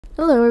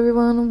Hello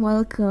everyone,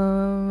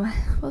 welcome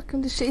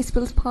to Shay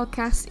Spills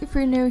podcast. If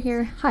you're new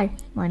here, hi,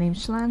 my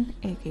name's Shalane,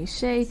 aka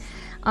Shay.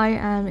 I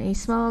am a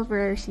small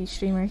variety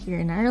streamer here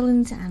in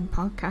Ireland and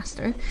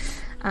podcaster.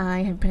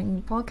 I have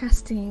been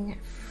podcasting,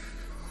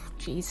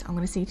 I'm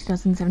gonna say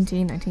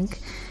 2017, I think,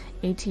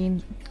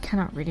 18,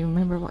 cannot really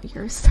remember what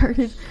year I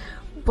started.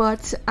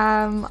 But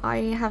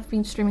I have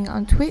been streaming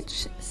on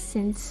Twitch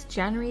since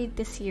January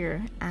this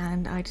year,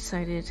 and I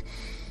decided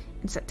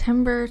in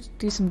September to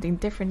do something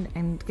different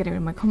and get out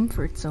of my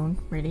comfort zone,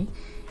 really,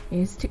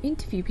 is to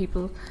interview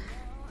people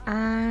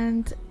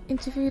and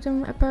interview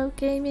them about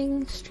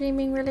gaming,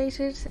 streaming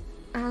related.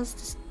 As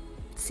this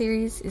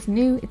series is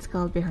new, it's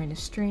called Behind the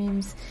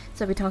Streams,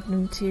 so I'll be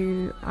talking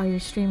to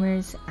Irish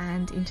streamers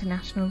and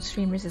international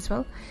streamers as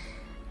well.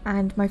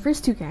 And my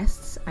first two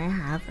guests I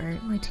have are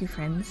my two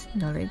friends,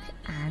 Nullig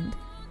and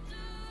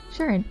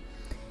Sharon.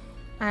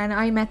 And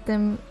I met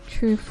them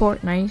through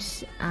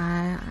Fortnite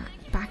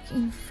back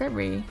in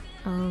February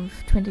of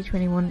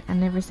 2021,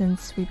 and ever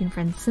since we've been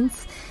friends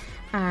since.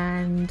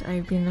 And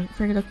I've been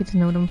very lucky to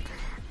know them,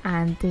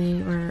 and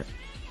they've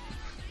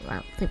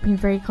been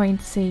very kind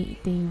to say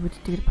they would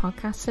do the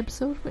podcast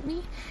episode with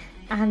me,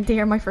 and they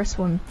are my first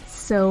one.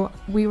 So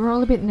we were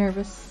all a bit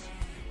nervous.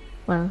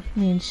 Well,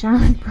 me and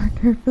Sharon were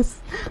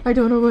nervous. I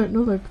don't know about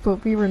Nullig,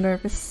 but we were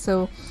nervous.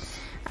 So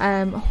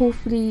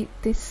hopefully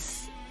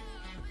this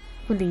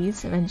will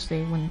ease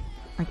eventually when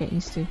I get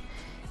used to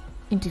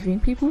interviewing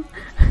people.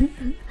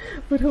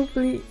 But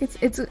hopefully it's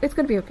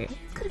gonna be okay.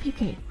 It's gonna be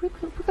okay. We're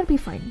gonna be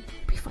fine.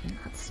 Be fine,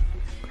 lads.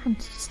 And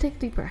just take a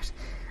deep breath.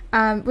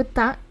 With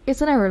that,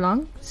 it's an hour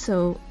long,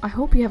 so I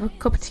hope you have a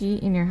cup of tea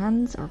in your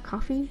hands, or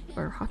coffee,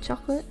 or hot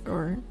chocolate,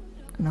 or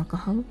an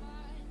alcohol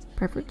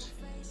beverage.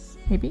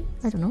 Maybe,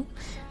 I don't know.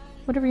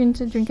 Whatever you're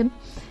into drinking.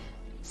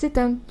 Sit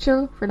down,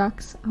 chill,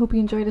 relax. I hope you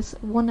enjoy this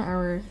 1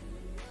 hour,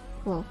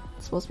 well,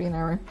 it's supposed to be an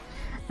hour,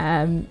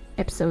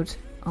 episode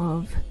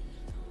of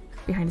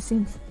Behind the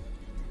Scenes.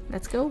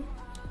 Let's go.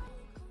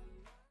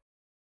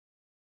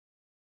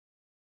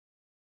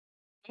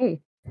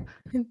 Hey.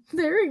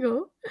 There we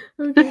go.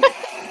 Okay.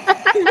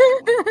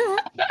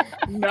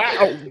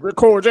 Now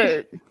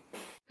recording.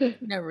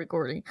 Now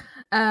recording.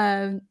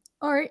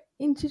 Alright,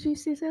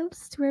 introduce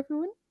yourselves to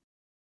everyone.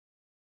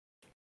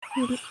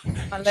 I'll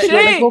let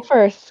Shay, go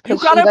first. You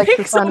gotta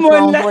pick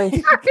someone. I'm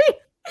nervous.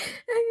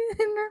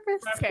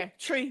 Okay,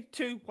 3,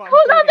 2, 1.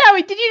 Hold on now.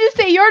 Did you just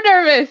say you're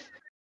nervous?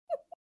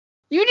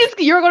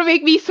 You're gonna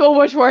make me so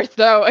much worse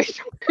now. I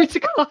swear to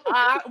God.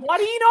 What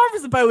are you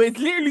nervous about? It's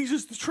literally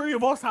just the three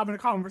of us having a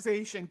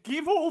conversation.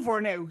 Give over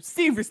now,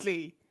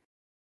 seriously.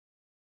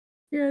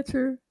 Yeah,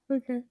 true.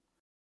 Okay.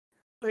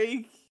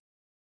 Like,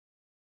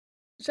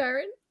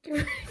 Sharon,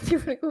 do you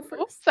want to go first?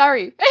 Oh,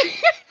 sorry.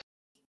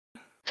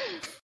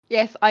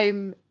 Yes,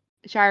 I'm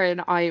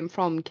Sharon. I am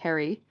from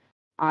Kerry.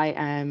 I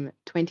am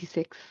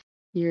 26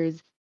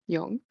 years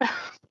young.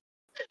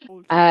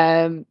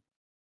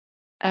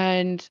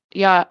 And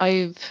yeah,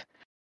 I've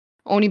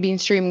only been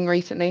streaming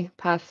recently,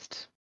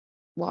 past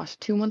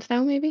 2 months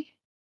now, maybe.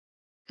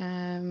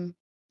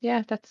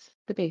 Yeah, that's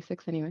the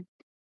basics anyway.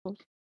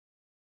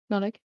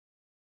 Nullig.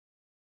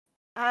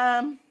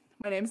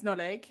 my name's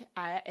Nullig,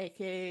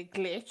 aka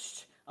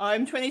Glitch8d.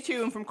 I'm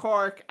 22 and from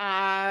Cork.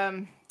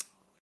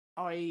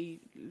 I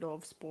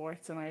love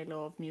sports and I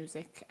love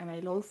music and I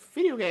love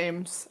video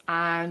games,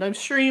 and I'm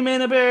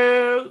streaming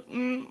about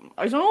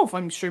I don't know if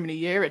I'm streaming a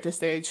year at this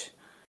stage.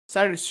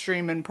 Started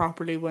streaming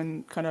properly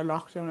when kind of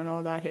lockdown and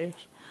all that hit.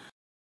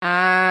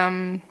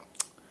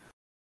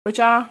 But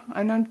yeah,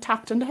 and I'm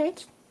tapped in the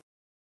head.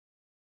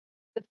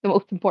 That's the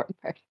most important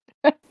part.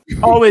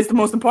 Always the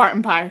most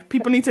important part.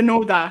 People need to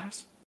know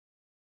that.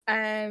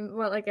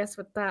 Well, I guess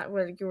with that,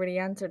 well, you already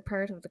answered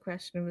part of the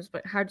question. Was,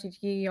 but how did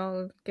you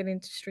all get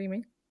into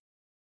streaming?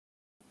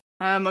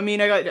 I mean,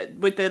 I got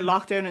with the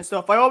lockdown and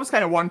stuff. I always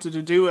kind of wanted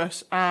to do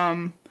it.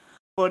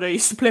 But I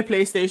used to play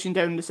PlayStation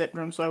down in the sitting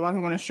room, so I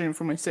wasn't going to stream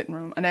from my sitting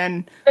room. And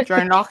then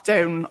during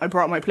lockdown, I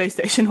brought my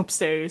PlayStation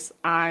upstairs,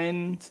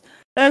 and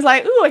I was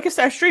like, "Ooh, I can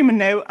start streaming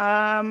now."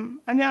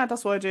 And yeah,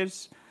 that's what I did.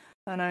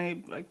 And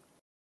I, like,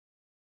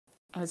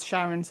 as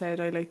Sharon said,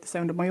 I like the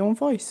sound of my own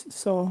voice,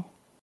 so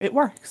it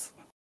works.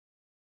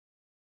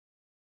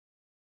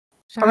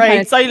 All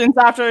right, silence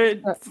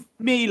after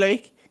me.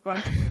 Like, go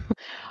on.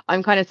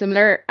 I'm kind of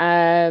similar.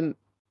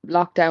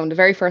 Lockdown, the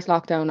very first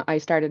lockdown, I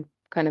started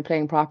kind of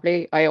playing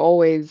properly. I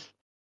always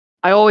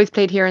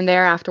played here and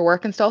there after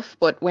work and stuff,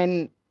 but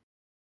when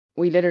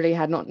we literally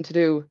had nothing to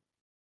do,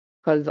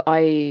 because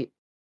I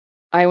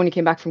only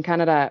came back from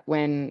Canada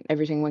when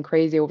everything went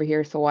crazy over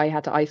here, so I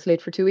had to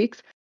isolate for 2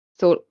 weeks.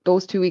 So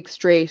those 2 weeks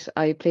straight,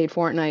 I played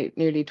Fortnite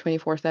nearly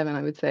 24/7,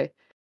 I would say,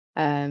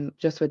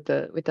 just with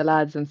the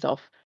lads and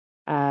stuff.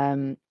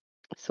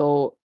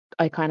 So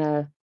I kind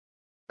of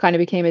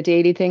became a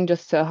daily thing,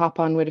 just to hop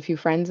on with a few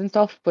friends and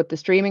stuff. But the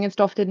streaming and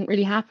stuff didn't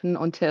really happen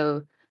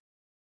until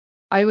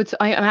I'm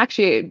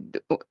actually,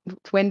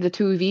 when the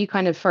 2V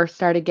kind of first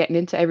started getting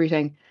into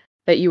everything,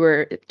 that you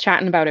were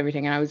chatting about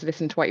everything, and I was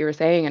listening to what you were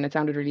saying, and it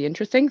sounded really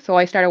interesting. So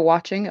I started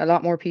watching a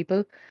lot more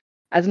people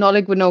as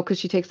Nolig would know because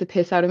she takes the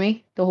piss out of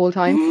me the whole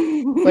time.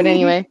 But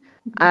anyway,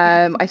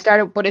 I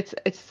started, but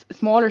it's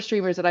smaller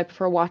streamers that I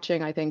prefer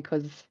watching, I think,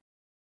 because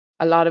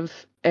a lot of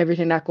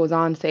everything that goes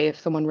on, say if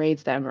someone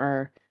raids them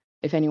or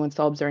if anyone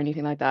subs or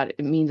anything like that,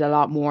 it means a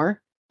lot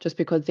more just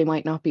because they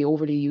might not be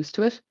overly used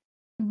to it.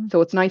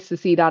 So it's nice to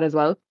see that as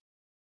well.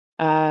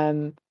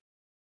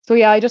 So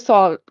yeah, I just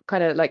saw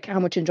kind of like how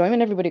much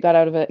enjoyment everybody got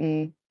out of it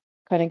and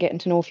kind of getting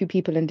to know a few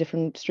people in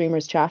different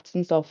streamers chats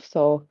and stuff.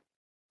 So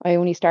I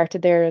only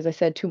started there, as I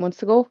said, 2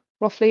 months ago,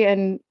 roughly,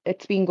 and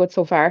it's been good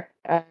so far.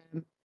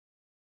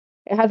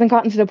 It hasn't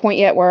gotten to the point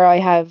yet where I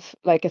have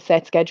like a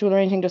set schedule or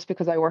anything, just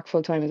because I work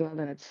full time as well,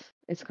 and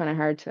it's kind of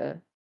hard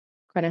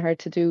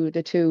to do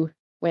the two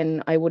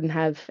when I wouldn't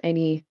have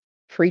any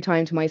free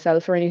time to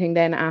myself or anything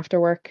then after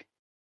work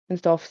and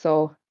stuff.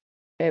 So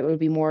it will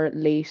be more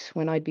late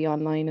when I'd be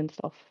online and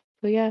stuff.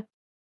 So yeah,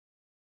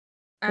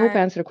 I hope I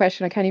answered the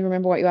question. I can't even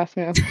remember what you asked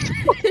me now.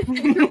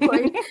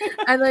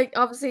 And like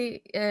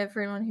obviously,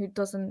 for anyone who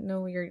doesn't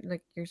know your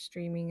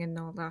streaming and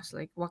all that,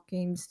 like what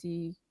games do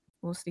you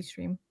mostly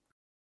stream?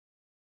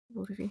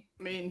 Both of you.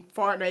 I mean,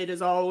 Fortnite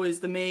is always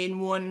the main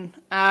one.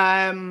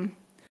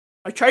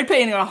 I tried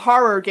playing a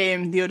horror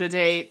game the other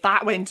day.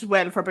 That went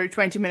well for about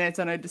 20 minutes,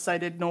 and I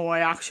decided, no, I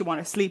actually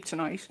want to sleep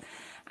tonight.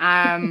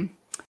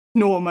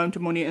 No amount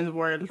of money in the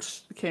world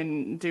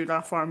can do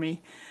that for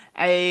me.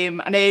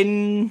 And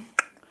then,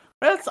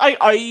 well,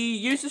 I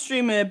used to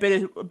stream a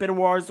bit of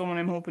Warzone, and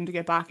I'm hoping to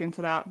get back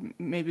into that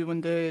maybe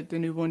when the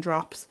new one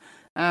drops.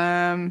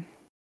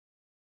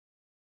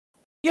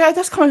 Yeah,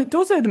 that's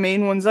those are the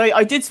main ones.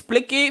 I did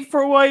Splitgate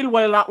for a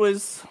while that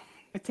was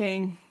a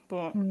thing,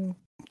 but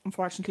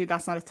unfortunately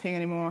that's not a thing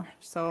anymore.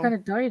 So kind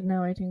of died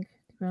now, I think,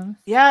 to be honest.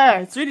 Yeah,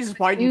 it's really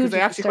disappointing because I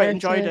actually quite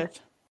enjoyed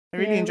it. I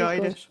really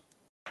enjoyed it.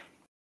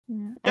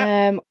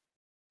 Yeah.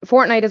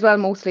 Fortnite as well,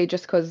 mostly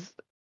just because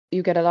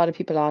you get a lot of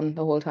people on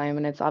the whole time,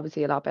 and it's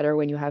obviously a lot better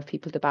when you have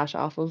people to bash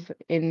off of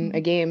in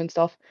a game and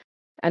stuff.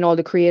 And all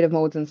the creative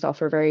modes and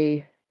stuff are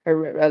a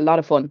lot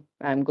of fun.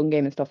 Gun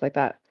game and stuff like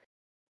that.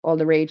 All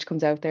the rage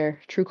comes out there,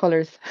 true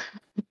colors.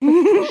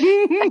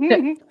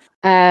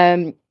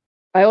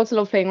 I also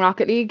love playing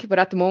Rocket League, but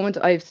at the moment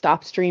I've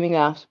stopped streaming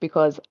that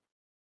because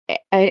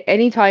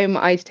anytime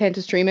I tend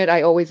to stream it,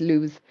 I always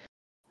lose,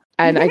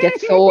 and I get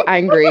so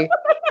angry.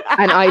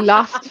 And I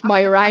lost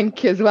my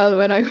rank as well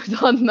when I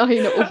was on 9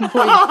 at one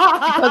point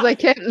because I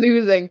kept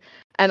losing,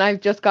 and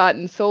I've just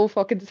gotten so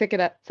fucking sick of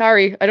that.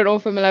 Sorry, I don't know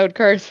if I'm allowed to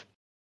curse.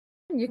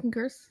 You can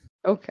curse.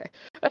 Okay.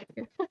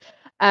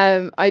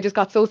 I just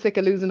got so sick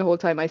of losing the whole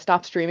time. I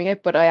stopped streaming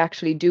it, but I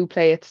actually do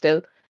play it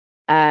still.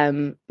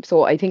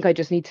 So I think I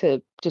just need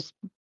to just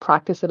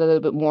practice it a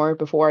little bit more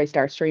before I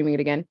start streaming it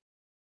again.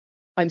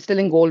 I'm still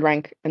in gold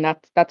rank, and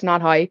that's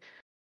not high.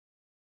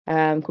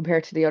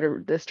 Compared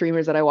to the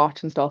streamers that I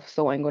watch and stuff,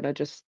 so I'm gonna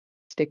just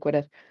stick with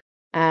it.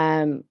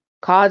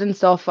 COD and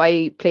stuff,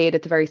 I played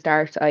at the very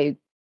start. I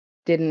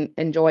didn't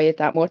enjoy it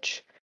that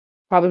much,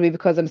 probably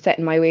because I'm set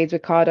in my ways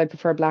with COD. I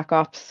prefer Black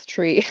Ops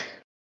 3.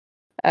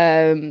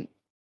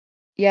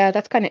 Yeah,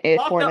 that's kind of it.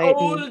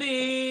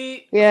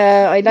 Fortnite.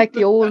 Yeah, I like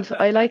the old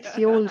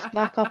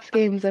Black Ops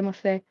games, I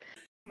must say.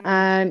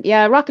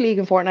 Yeah, Rocket League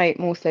and Fortnite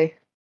mostly.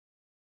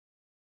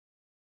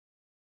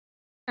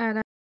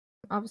 And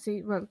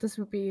obviously, well, this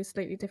would be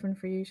slightly different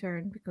for you,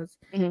 Sharon, because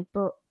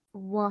but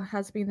what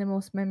has been the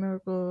most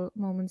memorable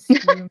moments you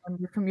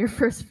remember from your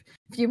first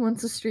few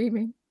months of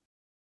streaming?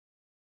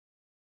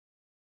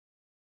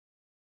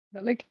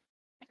 Like,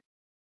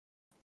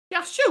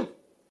 yeah, shoot.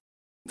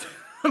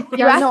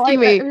 You're asking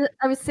me.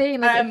 I was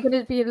saying, like, could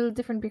it be a little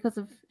different because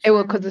of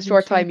because it's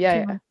short time?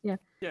 Yeah.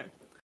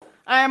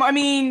 I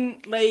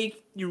mean,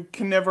 like, you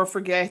can never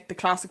forget the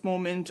classic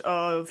moment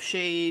of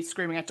Shay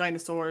screaming at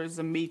dinosaurs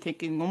and me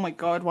thinking, oh my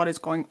god, what is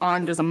going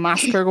on? There's a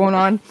massacre going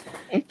on.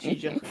 She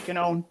just,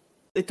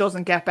 it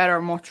doesn't get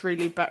much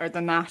really better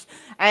than that.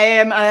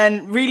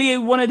 And really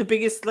one of the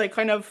biggest, like,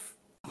 kind of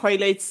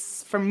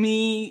highlights for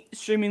me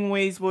streaming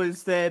ways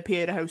was the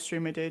PA the House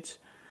stream I did.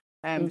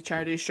 The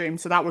charity stream.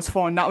 So that was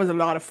fun. That was a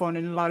lot of fun,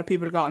 and a lot of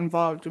people got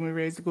involved, and we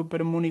raised a good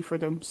bit of money for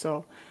them.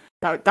 So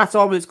that's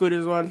always good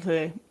as well,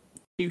 to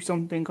do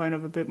something kind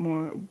of a bit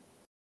more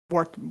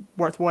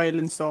worthwhile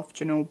and stuff,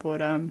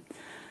 but I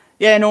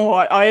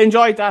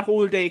enjoyed that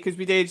whole day because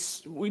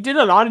we did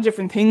a lot of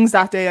different things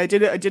that day. I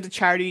did a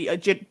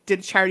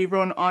charity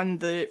run on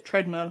the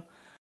treadmill.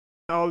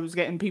 So I was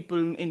getting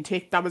people in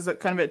that was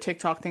kind of a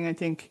TikTok thing, I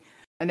think.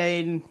 And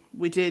then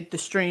we did the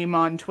stream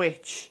on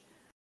Twitch.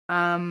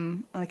 I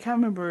can't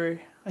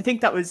remember. I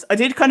think I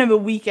did kind of a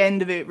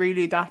weekend of it,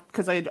 really, that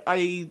because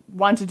I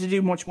wanted to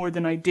do much more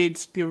than I did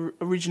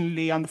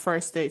originally on the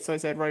first day. So I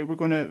said, right, we're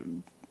going to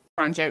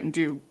branch out and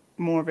do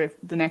more of it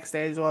the next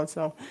day as well.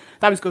 So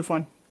that was good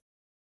fun.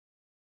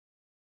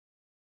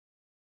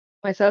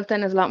 Myself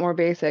then is a lot more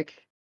basic.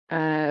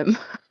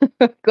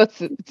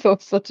 Because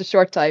it's such a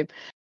short time.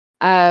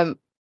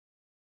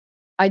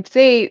 I'd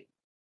say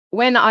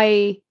when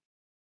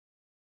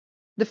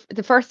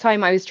the first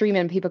time I was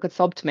streaming, people could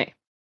sub to me.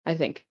 I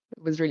think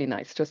it was really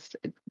nice. Just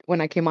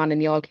when I came on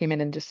and you all came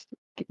in and just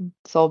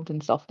subbed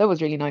and stuff. That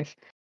was really nice.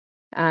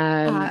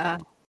 Ah,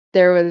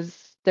 There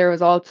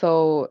was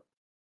also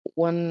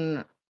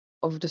one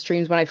of the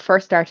streams when I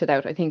first started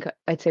out. I think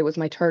I'd say it was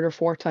my third or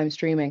fourth time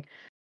streaming,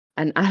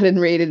 and Alan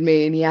rated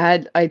me,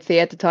 and I'd say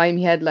at the time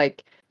he had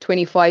like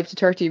 25 to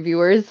 30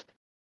 viewers,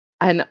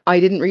 and I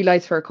didn't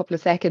realize for a couple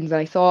of seconds, and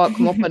I saw it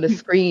come up on the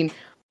screen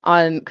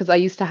because I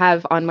used to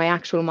have on my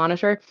actual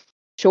monitor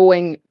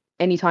showing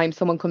anytime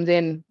someone comes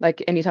in,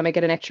 like anytime I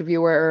get an extra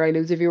viewer or I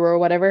lose a viewer or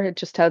whatever, it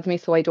just tells me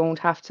so I don't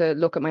have to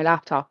look at my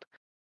laptop.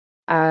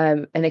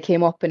 And it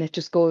came up and it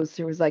just goes,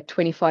 there was like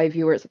 25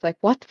 viewers. It's like,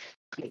 what?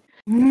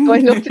 So I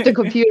looked at the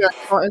computer and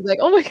I was like,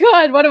 oh my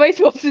God, what am I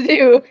supposed to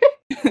do?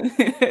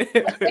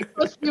 I'm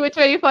supposed to do with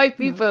 25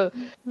 people.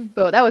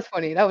 So that was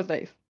funny. That was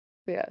nice.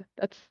 Yeah,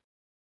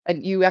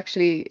 and you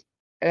actually,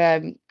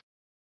 I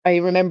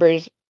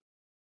remembered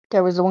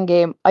there was one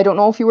game. I don't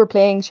know if you were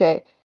playing,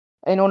 Shay.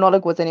 I know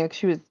Nullig was anyway, 'cause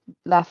she was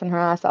laughing her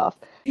ass off.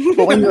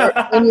 But when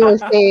you were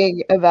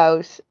saying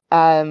about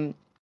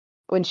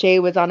when Shay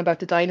was on about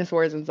the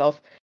dinosaurs and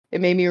stuff,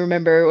 it made me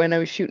remember when I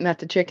was shooting at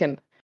the chicken.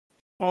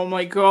 Oh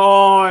my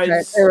God.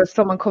 There was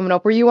someone coming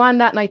up. Were you on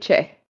that night,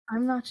 Shay?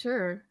 I'm not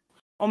sure.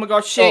 Oh my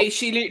God,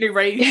 she literally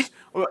raised.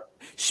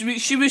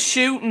 She was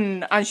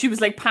shooting and she was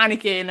like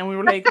panicking, and we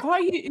were like,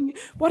 what are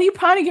you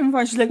panicking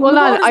for? She's like, Hold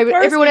on,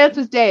 everyone else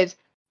was was dead.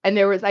 And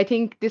there was, I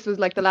think this was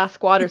like the last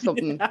squad or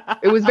something.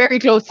 It was very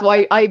close, so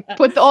I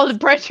put all the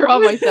pressure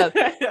on myself.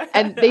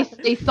 And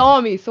they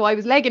saw me, so I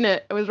was legging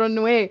it. I was running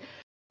away.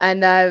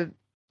 And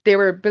they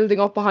were building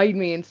up behind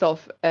me and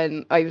stuff,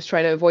 and I was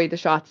trying to avoid the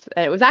shots.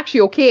 And it was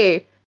actually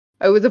okay.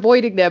 I was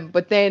avoiding them,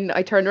 but then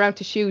I turned around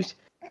to shoot,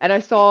 and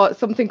I saw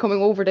something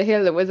coming over the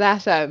hill. It was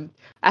at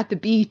the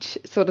beach,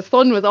 so the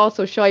sun was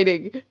also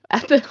shining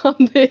on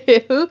the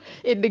hill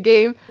in the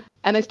game.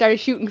 And I started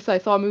shooting because I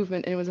saw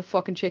movement, and it was a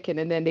fucking chicken.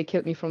 And then they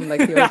killed me from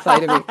like the other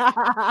side of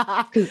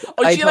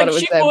me.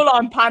 She full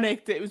on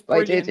panicked. It was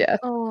brilliant. I did, yeah.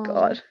 Oh.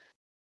 God.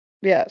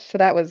 Yeah, so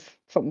that was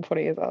something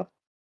funny as well.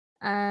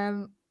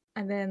 And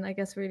then I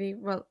guess really,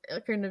 well,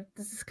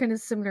 this is kind of a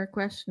similar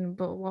question,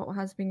 but what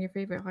has been your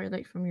favorite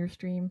highlight from your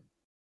stream,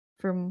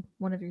 from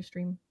one of your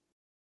stream?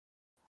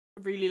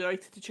 I really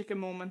liked the chicken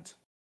moment.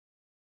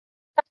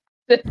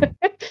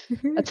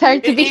 It's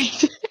hard to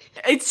beat.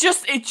 It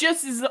just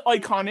is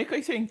iconic,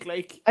 I think.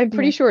 Like, I'm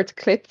pretty sure it's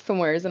clipped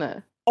somewhere, isn't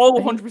it? Oh,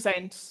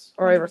 100%.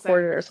 Or I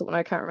recorded it or something,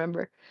 I can't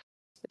remember.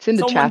 It's in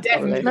the Someone chat.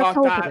 definitely got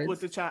that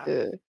with the chat.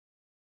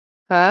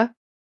 Huh?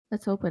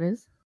 Let's hope it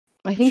is.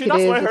 I think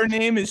that's why her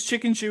name is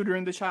Chicken Shooter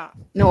in the chat.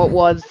 No, it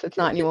was. It's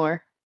not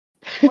anymore.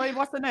 Why?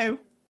 What's it now?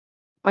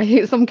 I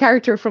hate some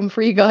character from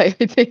Free Guy,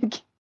 I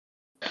think.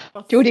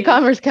 Jodie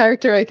Comer's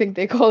character, I think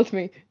they called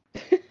me.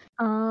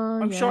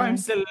 I'm sure I'm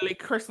still like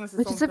Christmas.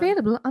 Which is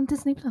available on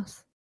Disney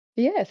Plus.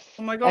 Yes.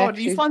 Oh my God,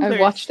 you found it? I've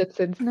watched it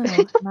since. No,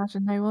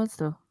 imagine I was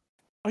though.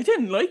 I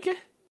didn't like it.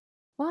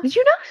 What? Did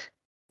you not?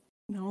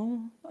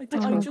 No, I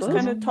just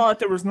kind of thought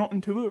there was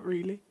nothing to it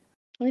really.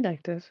 I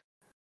liked it.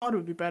 I thought it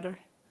would be better.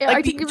 Yeah,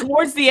 like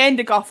towards the end,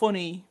 it got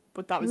funny,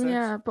 but that was it.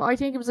 Yeah, but I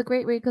think it was a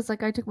great way because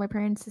like I took my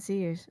parents to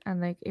see it, and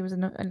like it was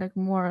like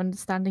more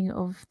understanding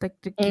of like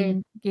the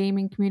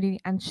gaming community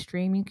and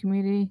streaming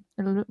community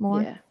a little bit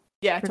more.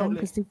 Yeah, totally.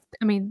 Because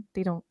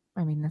they don't.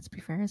 I mean, let's be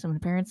fair. Some of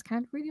the parents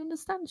can't really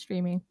understand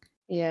streaming.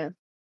 Yeah.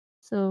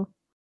 So.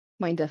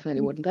 Mine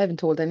definitely wouldn't. I haven't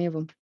told any of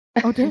them.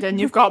 Oh, and then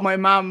you've got my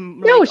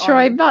mum. Like, no, sure,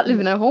 I'm not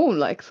living at home,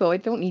 like, so I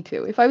don't need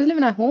to. If I was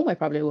living at home, I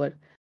probably would.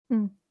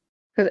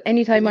 Because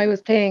anytime I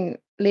was playing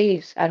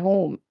late at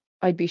home,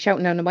 I'd be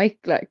shouting down the mic,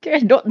 like,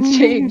 nothing's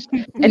changed.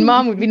 And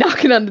Mom would be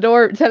knocking on the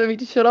door telling me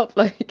to shut up,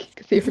 like,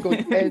 because they were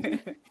going to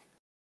bed.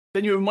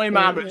 Then you have my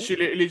mum, and she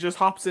literally just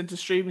hops into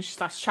stream and she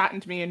starts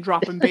chatting to me and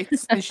dropping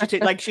bits. And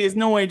she has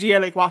no idea,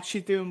 like, what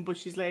she's doing, but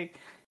she's like,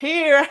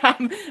 here I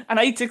am. And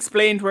I had to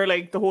explain to her,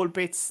 like, the whole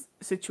bits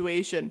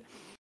situation.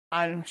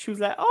 And she was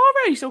like, all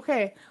right,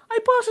 okay. I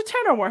bought a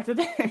tenner worth of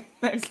them.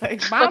 I was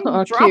like,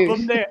 Mom, drop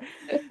them there.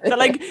 So,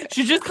 like,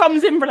 she just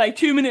comes in for, like,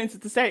 2 minutes at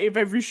the start of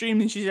every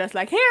stream, and she's just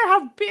like, here,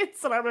 have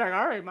bits. And I'm like,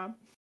 all right, Mom.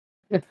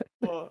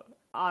 But,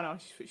 I don't know,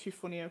 she's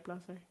funny out,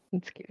 bless her.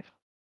 That's cute.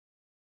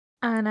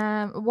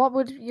 And what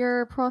would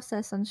your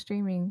process on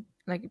streaming,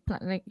 like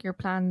your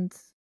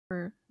plans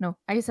for... No,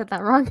 I said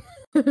that wrong.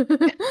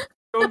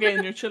 Go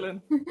again, you're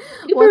chilling.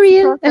 What's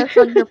the process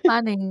on your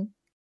planning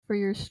for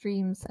your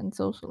streams and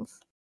socials?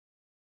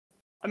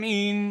 I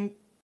mean,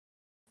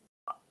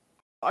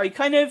 I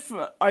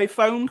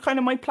found kind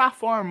of my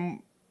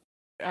platform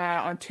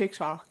on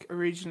TikTok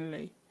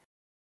originally,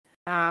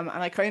 and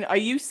I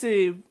used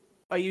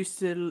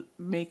to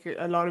make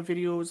a lot of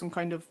videos and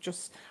kind of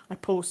just I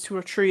post 2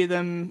 or 3 of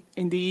them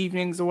in the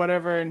evenings or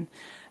whatever,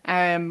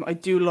 and I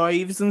do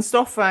lives and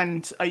stuff,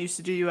 and I used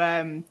to do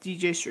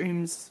DJ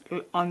streams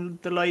on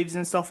the lives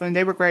and stuff, and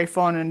they were great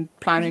fun and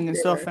planning and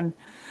stuff, and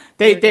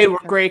they were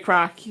great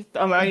crack.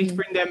 I need to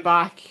bring them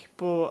back.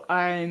 But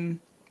then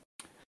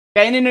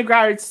in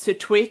regards to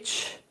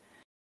Twitch,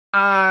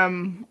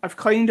 I've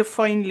kind of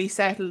finally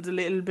settled a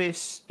little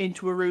bit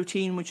into a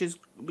routine, which is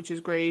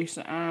great.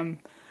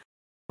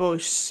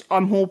 But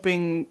I'm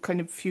hoping kind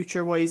of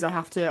future wise I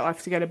have to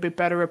get a bit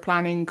better at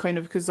planning, kind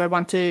of, because I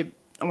want to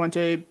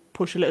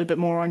push a little bit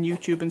more on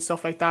YouTube and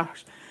stuff like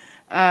that.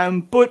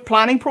 But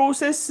planning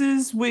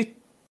processes with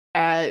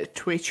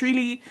Twitch,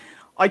 really,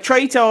 I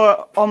try to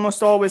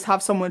almost always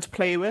have someone to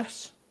play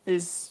with,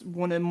 is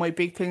one of my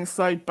big things.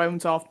 So I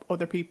bounce off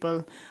other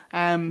people.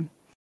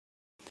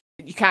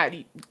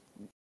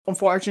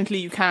 Unfortunately,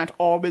 you can't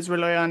always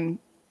rely on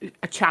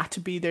a chat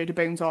to be there to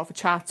bounce off a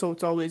chat. So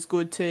it's always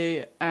good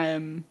to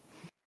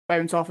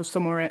bounce off of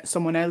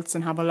someone else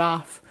and have a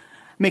laugh,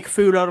 make a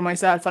fool out of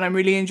myself. And I'm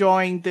really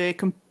enjoying the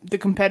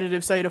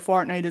competitive side of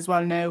Fortnite as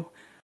well now.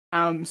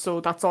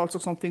 So that's also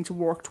something to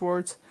work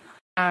towards.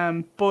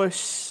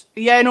 But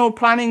yeah, no,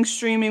 planning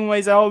streaming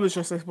wise, I always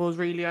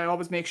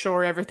make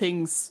sure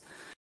everything's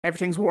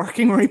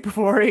working right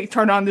before I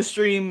turn on the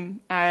stream.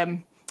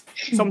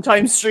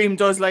 Sometimes stream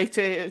does like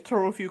to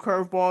throw a few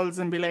curveballs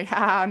and be like,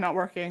 not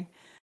working.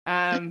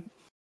 I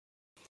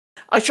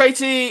try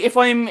to, if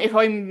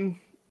I'm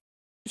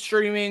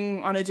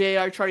streaming on a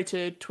day, I try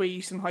to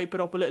tweet and hype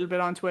it up a little bit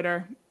on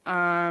Twitter.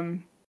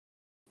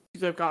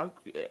 Because I've got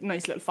a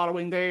nice little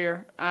following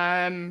there.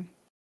 I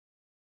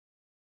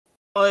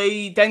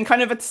then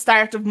kind of at the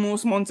start of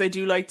most months, I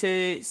do like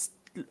to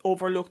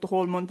overlook the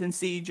whole month and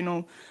see,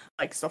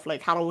 like stuff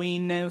like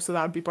Halloween now, so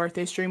that would be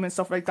birthday stream and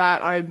stuff like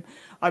that. I've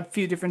a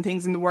few different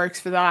things in the works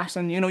for that,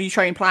 and you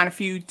try and plan a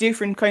few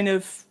different kind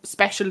of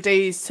special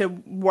days to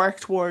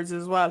work towards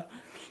as well.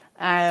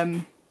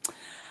 And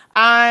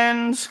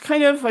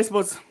kind of, I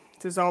suppose,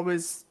 there's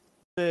always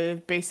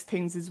the basic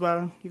things as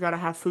well. You gotta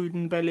have food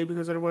in the belly,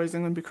 because otherwise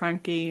I'm gonna be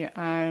cranky.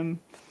 And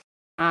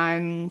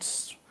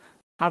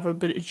have a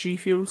bit of G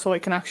Fuel so I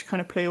can actually kind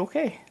of play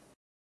okay.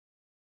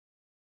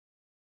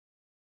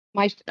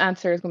 My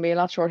answer is going to be a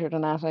lot shorter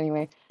than that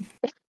anyway.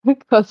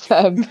 Because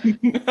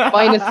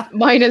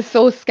mine is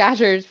so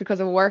scattered because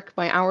of work.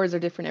 My hours are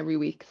different every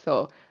week.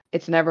 So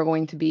it's never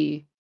going to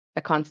be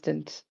a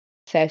constant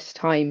set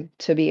time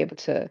to be able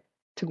to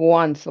go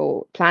on.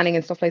 So planning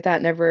and stuff like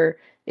that never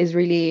is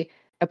really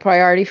a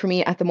priority for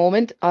me at the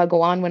moment. I'll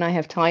go on when I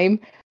have time.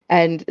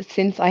 And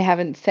since I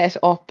haven't set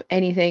up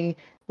anything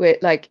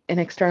with like an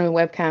external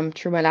webcam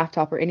through my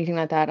laptop or anything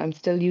like that, I'm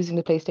still using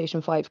the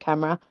PlayStation 5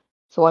 camera.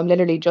 So I'm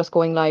literally just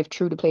going live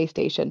through the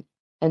PlayStation,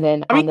 and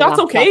then I mean, that's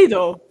laptop. Okay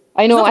though.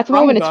 I know at the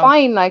moment it's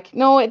fine. Like,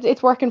 no,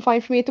 it's working fine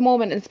for me at the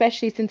moment, and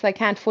especially since I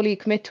can't fully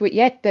commit to it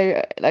yet.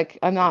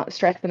 I'm not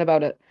stressing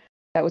about it.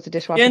 That was a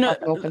dishwasher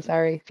popping open.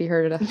 Sorry if you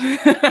heard of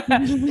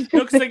that.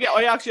 No, because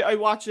I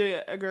watch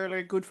a girl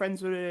like good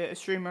friends with a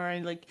streamer,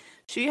 and like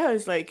she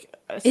has like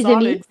a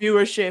solid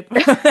viewership.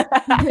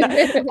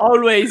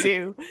 Always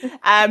you.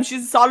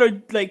 She's a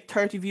solid like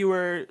 30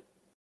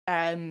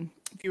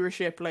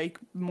 viewership like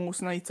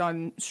most nights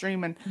on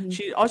streaming.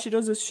 All she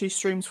does is she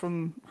streams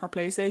from her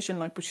PlayStation,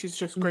 like, but she's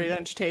just great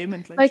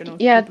entertainment.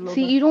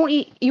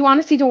 You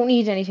honestly don't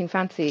need anything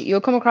fancy.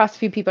 You'll come across a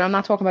few people. I'm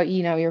not talking about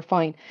you now. You're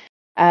fine.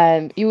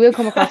 You will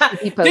come across a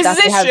few people. This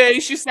is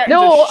it. She's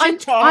starting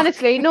to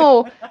honestly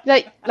no.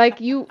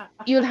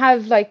 You'll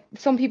have like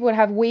some people would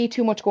have way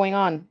too much going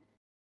on,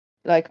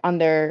 like on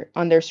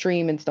their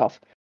stream and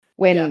stuff.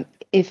 When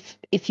if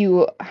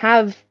you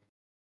have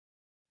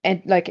and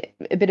like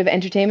a bit of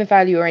entertainment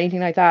value or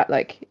anything like that,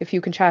 like if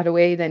you can chat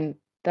away, then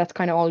that's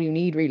kind of all you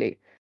need, really.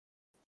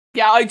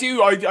 Yeah, I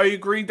do. I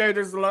agree there.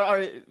 There's a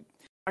lot.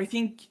 I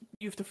think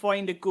you have to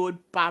find a good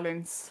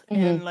balance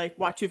in like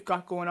what you've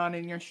got going on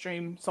in your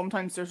stream.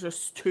 Sometimes there's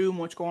just too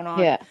much going on.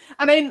 Yeah.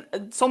 And then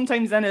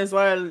sometimes then as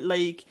well,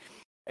 like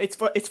it's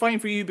fine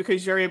for you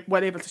because you're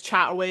well able to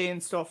chat away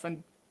and stuff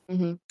and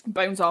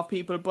bounce off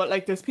people. But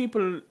like there's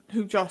people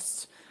who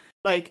just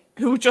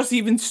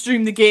even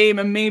stream the game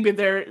and maybe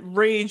their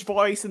rage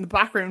voice in the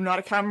background, not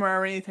a camera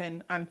or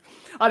anything. And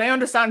I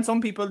understand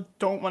some people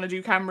don't want to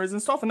do cameras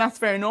and stuff, and that's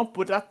fair enough,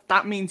 but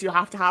that means you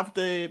have to have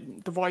the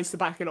voice to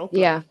back it up.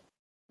 Yeah.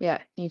 Yeah,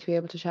 you need to be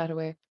able to chat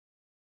away.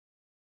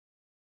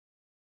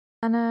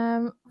 And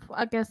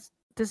I guess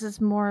this is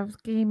more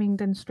of gaming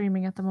than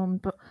streaming at the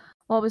moment, but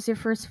what was your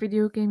first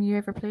video game you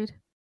ever played?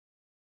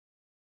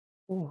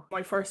 Oh,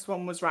 my first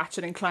one was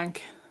Ratchet and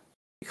Clank.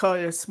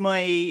 Because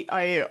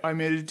I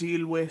made a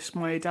deal with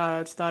my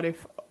dad that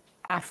if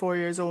at 4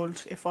 years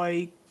old, if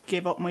I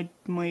gave up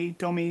my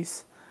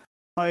dummies,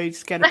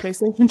 I'd get a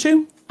PlayStation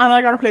 2. And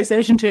I got a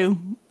PlayStation 2.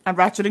 And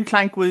Ratchet and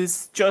Clank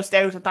was just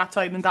out at that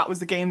time, and that was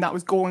the game that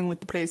was going with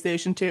the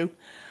PlayStation 2.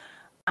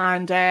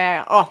 And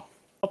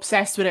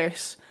obsessed with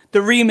it.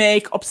 The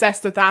remake,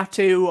 obsessed with that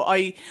too.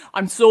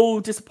 I'm so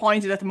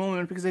disappointed at the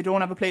moment because I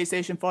don't have a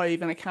PlayStation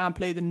 5 and I can't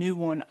play the new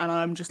one, and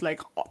I'm just like,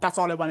 that's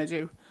all I want to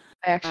do.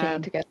 I actually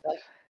need to get that.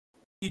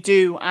 You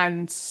do,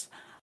 and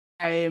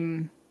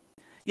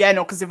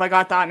because if I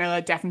got that now,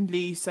 I'd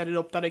definitely set it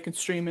up that I can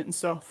stream it and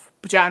stuff.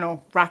 But yeah,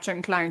 no, Ratchet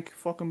and Clank,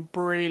 fucking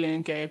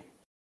brilliant game.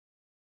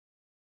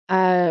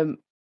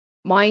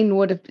 Mine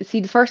would have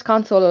the first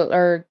console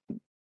or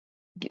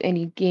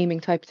any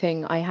gaming type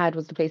thing I had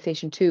was the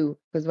PlayStation 2,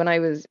 because when I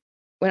was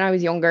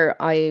younger,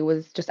 I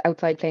was just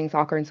outside playing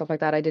soccer and stuff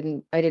like that. I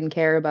didn't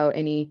care about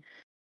any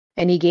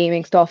any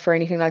gaming stuff or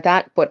anything like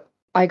that. But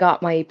I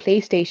got my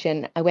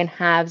PlayStation. I went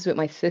halves with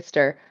my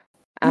sister,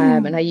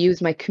 and I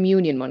used my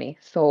communion money.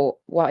 So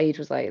what age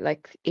was I?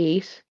 Like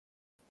 8,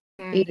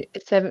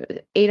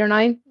 8 or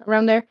 9,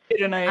 around there.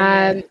 8 or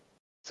 9.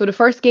 So the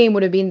first game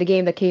would have been the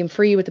game that came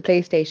free with the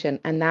PlayStation,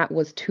 and that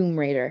was Tomb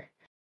Raider.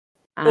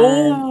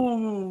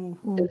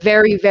 The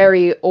very,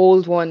 very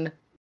old one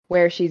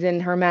where she's in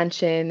her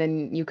mansion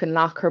and you can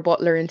lock her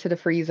butler into the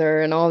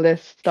freezer and all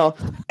this stuff.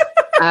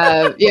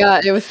 Yeah,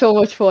 it was so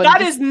much fun.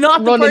 That is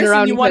not the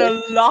person you want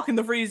to lock in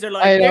the freezer.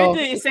 Like, they're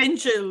the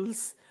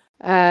essentials.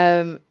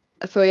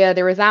 So yeah,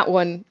 there was that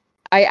one.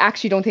 I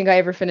actually don't think I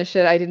ever finished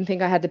it. I didn't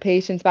think I had the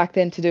patience back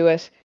then to do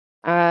it.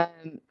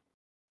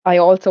 I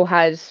also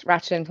had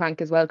Ratchet and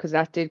Clank as well, because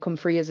that did come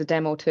free as a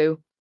demo too.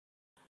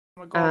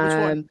 Oh my god, which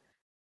one?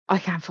 I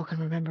can't fucking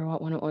remember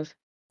what one it was.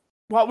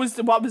 What was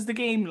the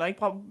game like?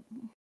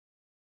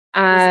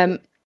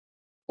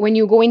 When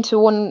you go into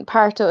one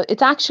part of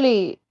it's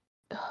actually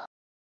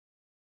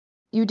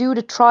you do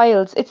the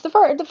trials. It's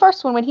the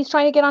first one when he's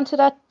trying to get onto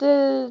that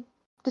the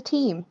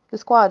team, the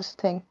squad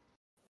thing.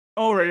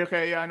 Oh right,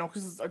 okay, yeah, I know,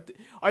 because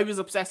I was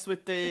obsessed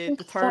with the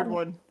third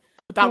one,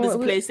 but that was a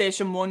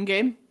PlayStation 1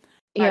 game.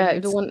 Yeah,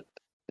 the one.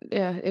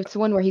 Yeah, it's the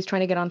one where he's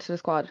trying to get onto the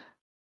squad,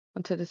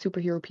 onto the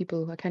superhero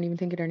people. I can't even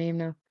think of their name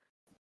now.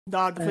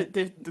 No,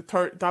 the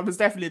third, that was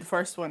definitely the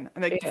first one,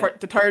 and like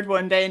the third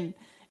one then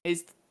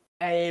is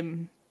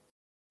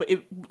but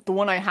the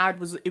one I had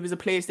was a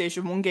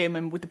PlayStation 1 game,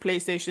 and with the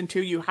PlayStation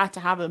 2 you had to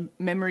have a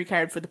memory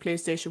card for the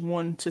PlayStation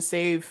 1 to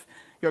save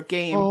your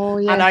game. Oh,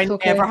 yes, and I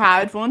never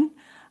had one.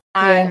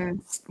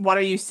 And what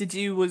I used to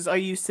do was I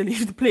used to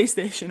leave the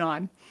PlayStation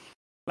on,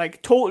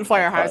 like total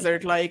fire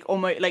hazard. Like, oh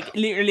my, like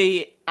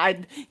literally,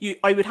 I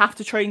would have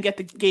to try and get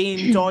the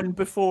game done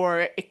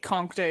before it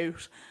conked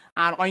out,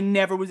 and I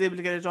never was able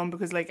to get it done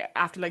because like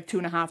after like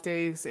 2.5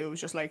 days, it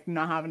was just like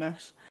not having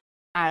it,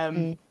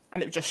 and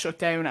it would just shut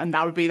down, and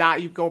that would be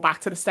that. You'd go back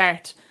to the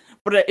start.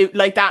 But it,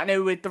 like that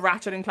now with the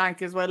Ratchet and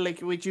Clank as well,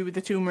 like with you with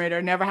the Tomb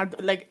Raider, never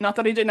had, like, not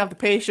that I didn't have the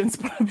patience,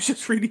 but I was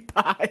just really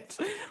bad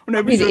when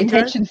I was the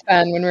attention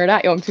span when we were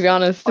that young, to be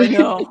honest. I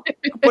know,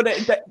 but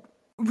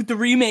with the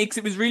remakes,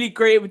 it was really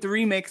great with the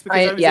remakes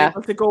because I was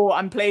able to go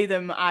and play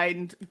them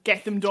and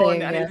get them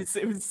done, and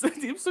it was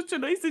such a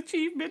nice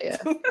achievement. Yeah.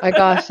 I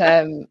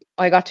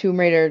got Tomb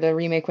Raider the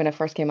remake when it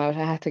first came out.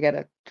 I had to get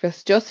it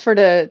just for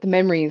the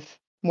memories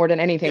more than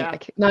anything. Yeah.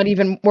 Like, not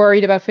even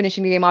worried about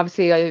finishing the game.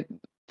 Obviously,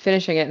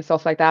 finishing it and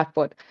stuff like that,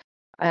 but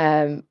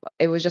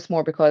it was just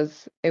more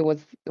because it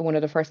was one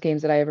of the first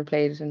games that I ever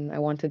played and I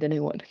wanted a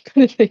new one,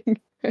 kind of thing.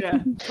 Yeah,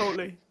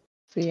 totally.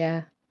 So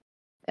yeah,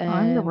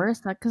 I'm the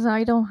worst at because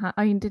I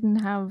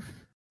didn't have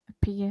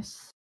a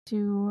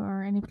PS2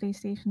 or any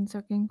PlayStations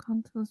or game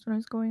consoles when I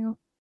was growing up.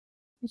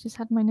 I just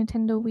had my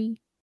Nintendo Wii.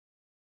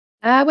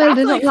 Well,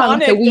 there's nothing wrong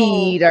with the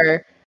Wii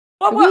either.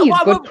 Wii is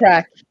good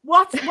crack.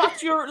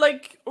 What's your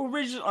like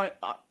original?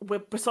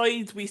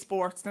 Besides Wii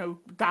Sports, now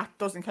that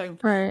doesn't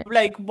count. Right.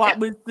 Like, what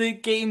was the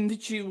game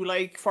that you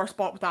like first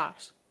bought with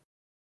that?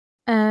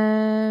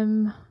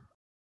 Mario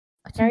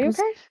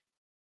Kart.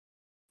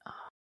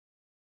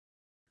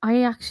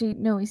 I actually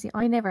no. You see,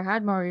 I never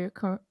had Mario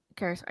Kart.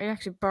 I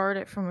actually borrowed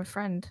it from a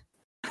friend.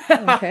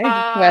 Okay.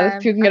 Well,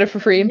 if you can get it for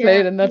free and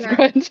play it, then that's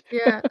great.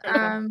 Yeah.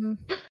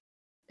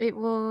 It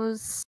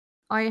was.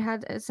 I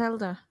had a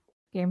Zelda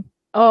game.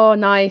 Oh,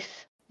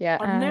 nice. Yeah.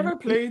 I've never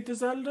played the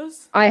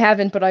Zeldas. I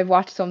haven't, but I've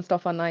watched some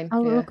stuff online.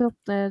 I'll look up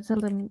the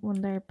Zelda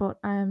one there, but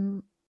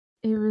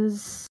it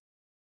was.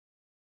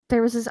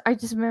 There was this. I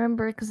just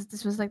remember because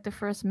this was like the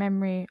first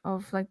memory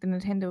of like the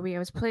Nintendo Wii. I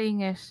was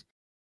playing it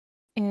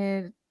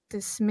in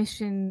this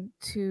mission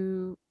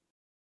to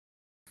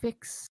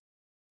fix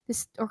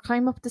this or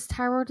climb up this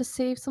tower to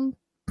save some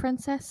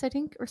princess, I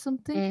think, or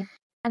something.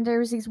 And there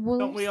was these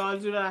wolves. Don't we all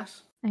do that?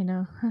 I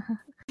know.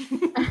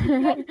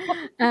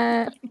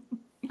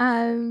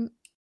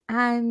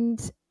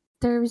 And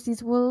there was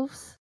these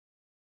wolves,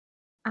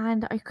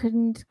 and I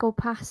couldn't go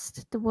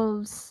past the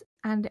wolves.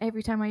 And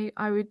every time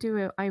I would do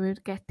it, I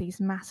would get these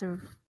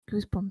massive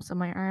goosebumps on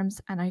my arms,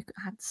 and I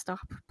had to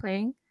stop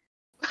playing.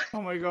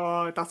 Oh my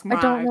god, that's mad.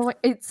 I don't know.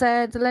 It's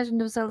The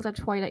Legend of Zelda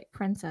Twilight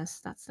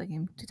Princess. That's the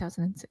game,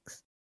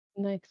 2006.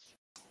 Nice.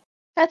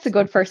 That's a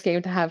good first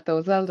game to have,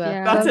 though, Zelda.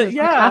 Yeah. That's it,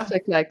 yeah.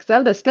 Fantastic. Like,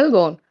 Zelda's still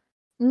going.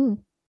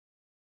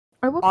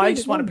 I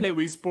just want to play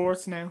Wii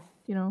Sports now.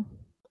 You know.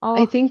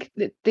 I think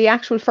the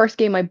actual first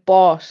game I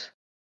bought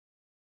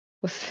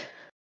was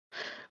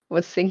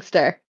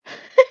SingStar.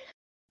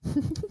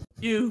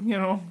 You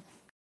know,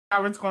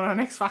 Aaron's going on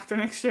X Factor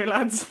next year,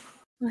 lads.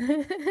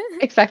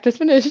 X Factor's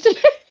finished.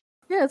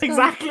 Yeah,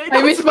 exactly.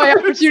 I missed my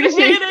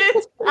opportunity.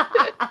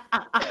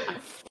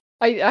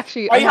 I have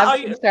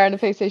SingStar on the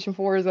PlayStation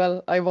 4 as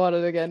well. I bought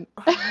it again.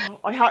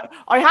 I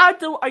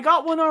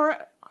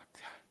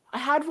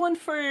had one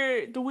for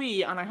the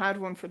Wii and I had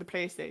one for the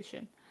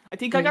PlayStation. I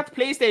think I got the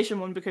PlayStation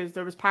one because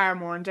there was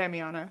Paramore and Demi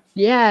on it.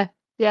 Yeah,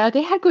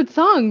 they had good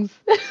songs.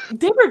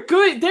 They were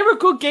good. They were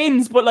good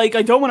games, but like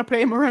I don't want to play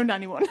them around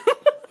anyone.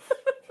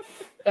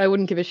 I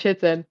wouldn't give a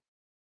shit then.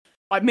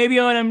 Maybe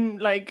when I'm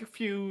like a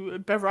few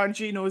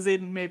beveraginos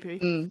in,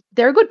 maybe.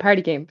 They're a good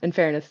party game, in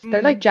fairness.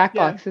 They're like Yeah.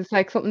 Jackbox. It's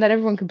like something that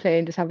everyone can play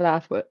and just have a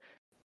laugh with.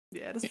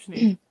 Yeah, that's what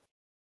you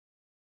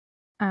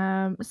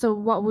need. So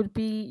what would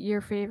be your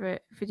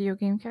favorite video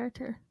game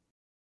character?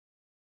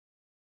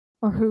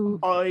 Or who?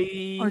 Or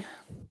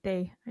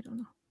they? I don't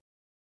know.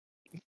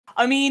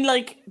 I mean,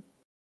 like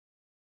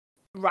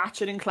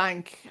Ratchet and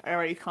Clank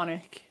are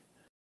iconic.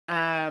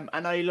 And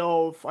I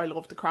love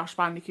the Crash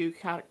Bandicoot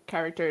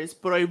characters,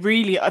 but I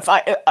really,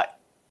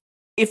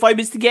 if I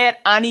was to get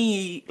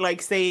any,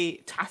 like, say,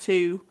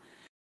 tattoo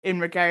in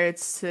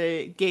regards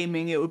to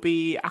gaming, it would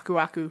be Aku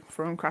Aku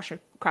from Crash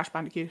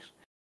Bandicoot.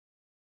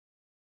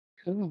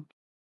 Cool.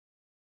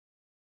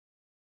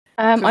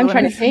 I'm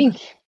trying to think.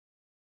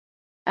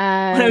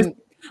 When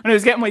I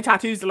was getting my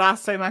tattoos the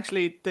last time,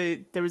 actually,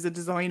 there was a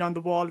design on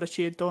the wall that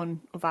she had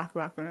done of Aku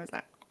Aku, and I was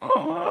like,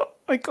 oh,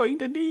 I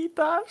kind of need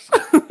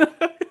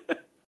that.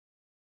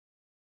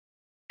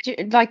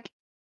 Like,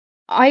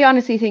 I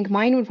honestly think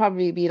mine would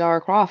probably be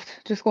Lara Croft.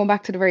 Just going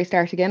back to the very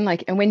start again,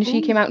 like, and when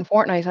she came out in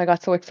Fortnite, I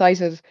got so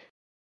excited.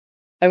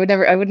 I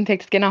wouldn't take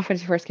the skin off when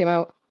she first came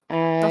out.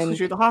 That's because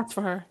you're the heart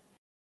for her.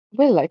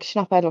 Well, like, she's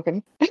not bad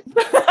looking.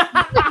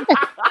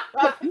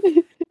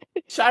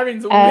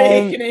 Sharon's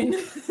awakening.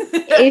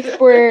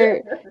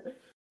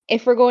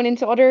 If we're going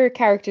into other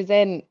characters,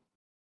 then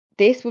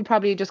this would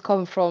probably just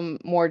come from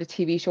more the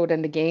TV show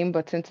than the game.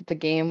 But since it's a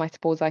game, I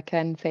suppose I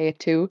can say it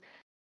too.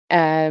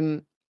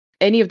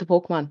 Any of the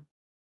Pokemon.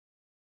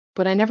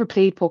 But I never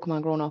played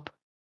Pokemon growing up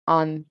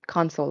on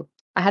console.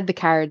 I had the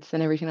cards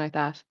and everything like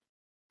that,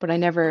 but I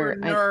never.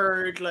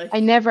 I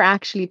never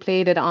actually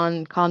played it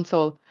on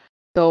console.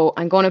 So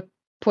I'm gonna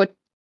put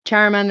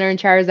Charmander and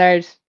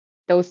Charizard,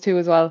 those two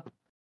as well.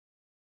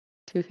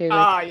 Two favorites.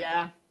 Ah,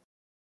 yeah.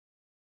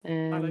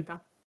 I like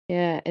that.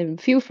 Yeah, and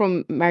a few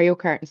from Mario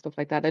Kart and stuff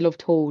like that. I love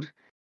Toad.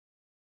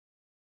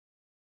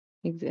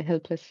 He's a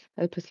helpless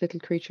little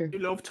creature. You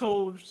love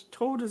Toad.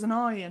 Toad is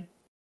annoying.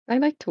 I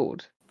like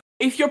Toad.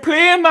 If you're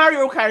playing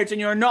Mario Kart and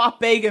you're not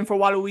begging for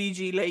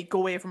Waluigi, like, go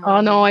away from Mario.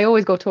 Oh no, I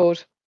always go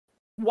Toad.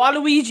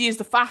 Waluigi is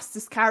the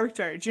fastest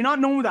character. Do you not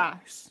know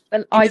that?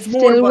 Well, I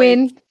still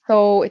win,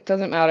 so it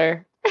doesn't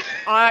matter.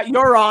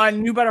 You're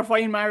on. You better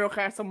find Mario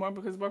Kart somewhere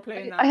because we're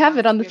playing that. I have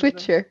it on the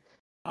Switch here.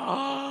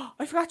 Oh,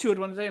 I forgot you had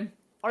one of them.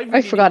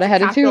 I forgot I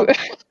had it too.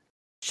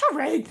 Shut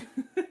red.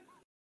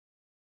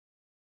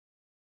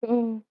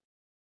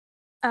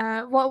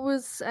 What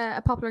was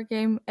a popular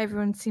game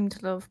everyone seemed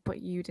to love but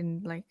you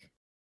didn't like?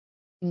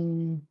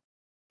 I'm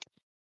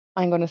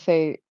gonna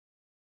say,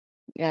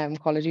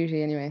 Call of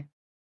Duty anyway.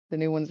 The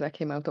new ones that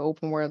came out, the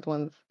open world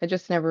ones. I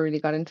just never really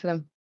got into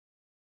them.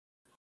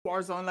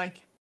 Warzone,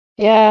 like.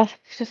 Yeah,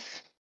 it's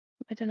just,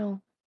 I don't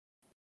know.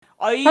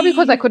 Probably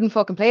because I couldn't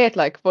fucking play it,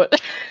 like, but.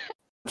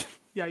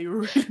 Yeah, you were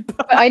really bad.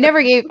 But I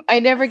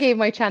never gave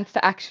my chance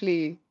to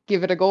actually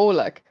give it a go,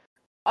 like.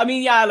 I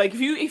mean, yeah, like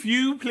if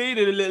you played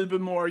it a little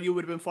bit more, you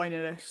would have been fine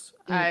at it.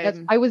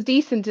 I was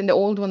decent in the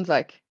old ones,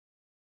 like.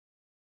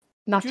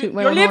 Not too.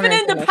 You're living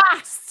in the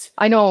past.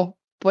 I know,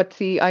 but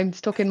see, I'm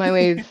stuck in my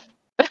ways.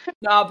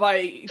 Nah,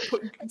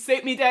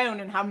 sit me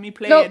down and have me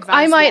play. Look,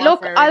 I might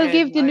Warfare I'll again,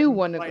 give the new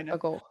one a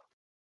go.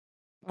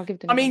 I'll give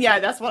the. I mean, yeah,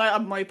 that's what I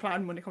have my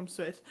plan when it comes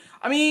to it.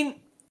 I mean,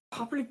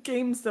 popular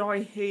games that I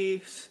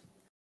hate.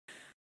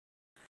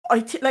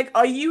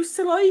 I used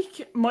to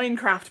like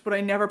Minecraft, but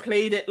I never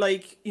played it.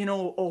 Like, you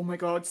know, oh my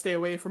god, stay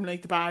away from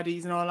like the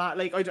baddies and all that.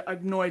 Like, I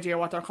have no idea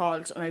what they're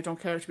called, and I don't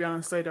care, to be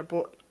honest either.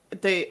 But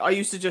I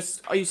used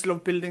to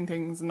love building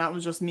things, and that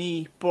was just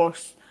me.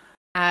 But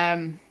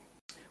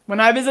when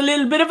I was a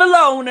little bit of a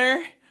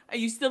loner, I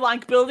used to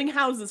like building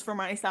houses for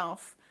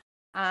myself,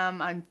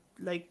 and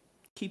like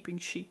keeping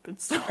sheep and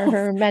stuff. Or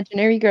her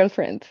imaginary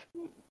girlfriend.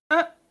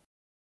 I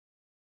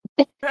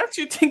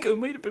actually think I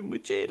might have been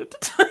with Jade at the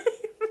time.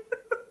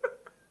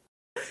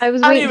 I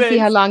was waiting to see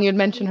how long you'd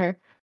mention her.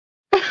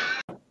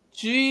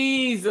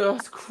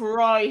 Jesus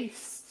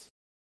Christ.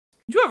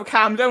 Would you ever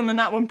calm down on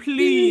that one,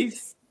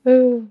 please?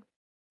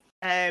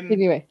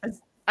 Anyway.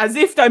 As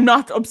if I'm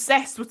not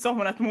obsessed with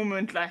someone at the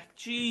moment, like,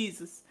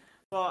 Jesus.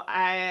 But,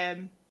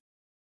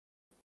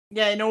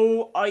 yeah,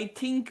 no, I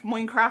think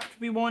Minecraft would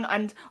be one,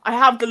 and I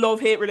have the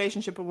love-hate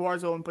relationship with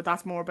Warzone, but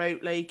that's more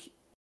about,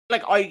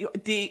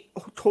 the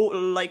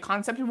total, like,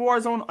 concept of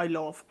Warzone, I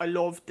love. I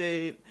love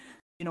the,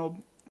 you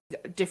know,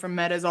 different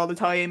metas all the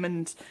time,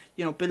 and,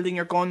 you know, building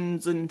your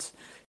guns, and,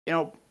 you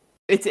know,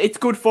 it's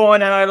good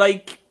fun, and I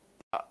like,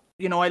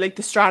 you know, I like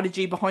the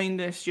strategy behind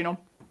it, you know,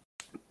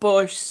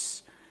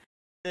 but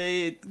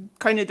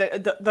kind of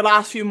the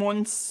last few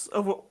months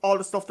of all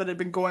the stuff that had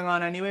been going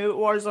on anyway with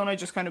Warzone, I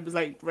just kind of was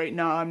like, right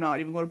now, I'm not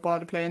even going to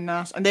bother playing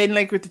that. And then,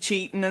 like, with the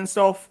cheating and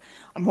stuff,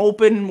 I'm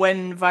hoping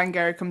when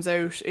Vanguard comes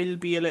out, it'll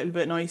be a little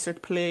bit nicer to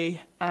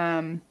play.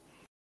 I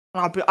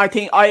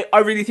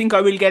really think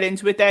I will get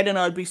into it then, and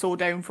I'll be so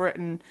down for it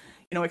and,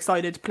 you know,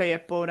 excited to play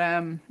it. But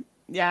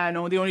yeah,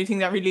 no, the only thing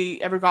that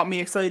really ever got me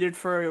excited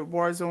for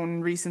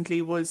Warzone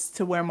recently was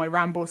to wear my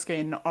Rambo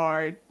skin,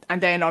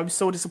 and then I was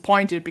so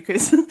disappointed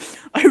because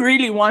I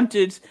really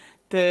wanted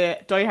the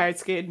Die Hard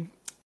skin,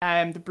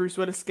 the Bruce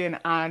Willis skin,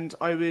 and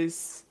I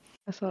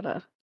saw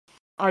that.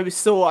 I was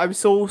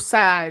so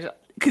sad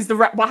because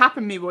what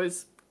happened to me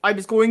was I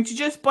was going to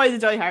just buy the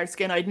Die Hard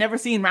skin. I'd never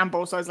seen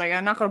Rambo, so I was like,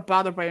 I'm not gonna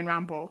bother buying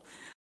Rambo.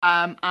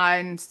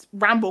 And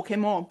Rambo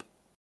came up,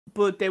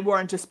 but they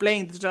weren't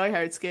displaying the Die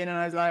Hard skin, and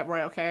I was like,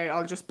 right, okay,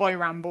 I'll just buy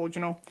Rambo,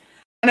 you know.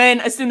 And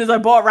then as soon as I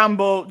bought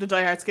Rambo, the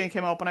Die Hard skin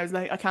came up, and I was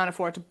like, I can't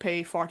afford to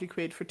pay 40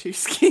 quid for 2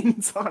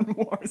 skins on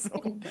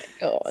Warzone.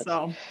 Oh my god.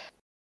 So,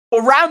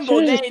 but Rambo,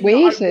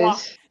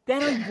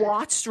 then I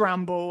watched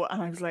Rambo,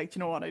 and I was like,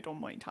 you know what, I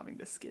don't mind having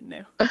this skin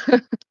now.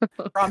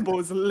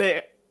 Rambo's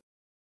lit.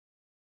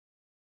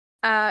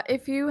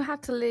 If you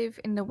had to live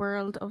in the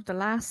world of the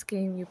last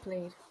game you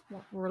played,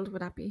 what world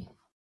would that be?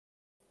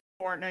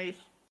 Fortnite.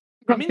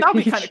 I mean,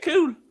 that'd be kind of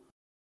cool.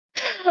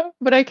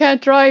 But I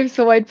can't drive,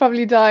 so I'd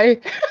probably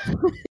die.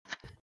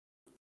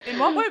 In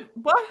what way?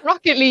 What?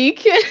 Rocket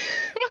League.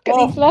 Rocket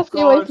League's the last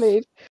game I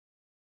played.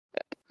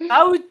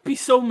 That would be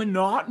so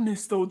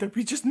monotonous, though. There'd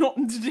be just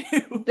nothing to do.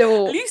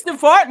 No. At least in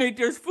Fortnite,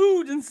 there's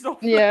food and stuff.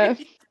 Yeah.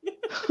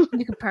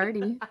 You could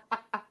party.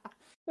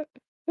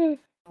 Oh,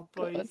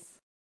 boys.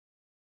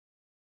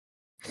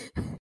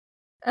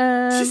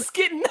 Just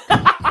kidding.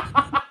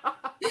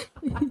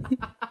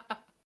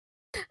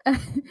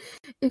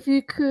 If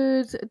you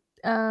could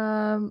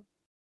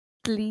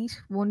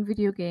delete one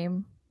video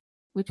game,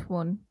 which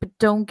one? But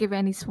don't give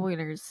any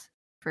spoilers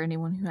for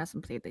anyone who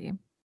hasn't played the game.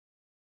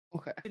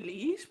 Okay.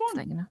 Delete one?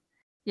 Like, you know.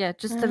 Yeah,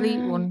 just delete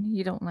one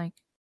you don't like.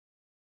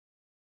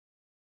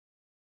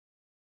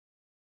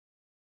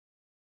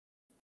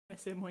 I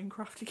say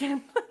Minecraft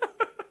again.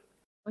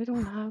 I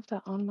don't have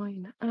that on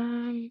mine.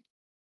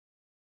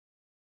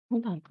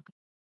 Hold on.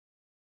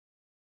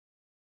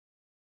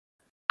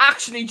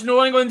 Actually, do you know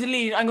what I'm going to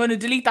delete? I'm going to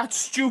delete that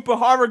stupid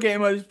horror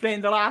game I was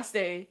playing the last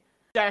day.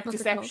 Dark What's it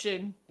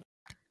Deception.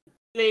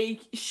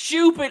 Like,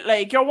 stupid,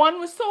 like, your one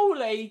was so,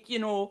 like, you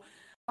know,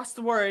 what's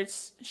the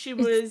words? She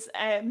was just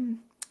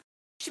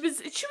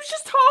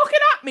talking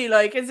at me,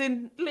 like, as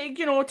in, like,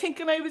 you know,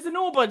 thinking I was a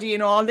nobody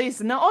and all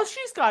this, and now all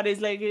she's got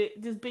is, like,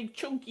 this big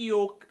chunky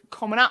yoke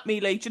coming at me,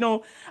 like, you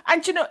know,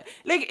 and, you know,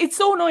 like, it's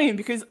so annoying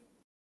because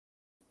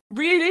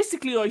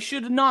realistically, I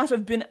should not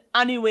have been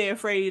anyway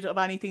afraid of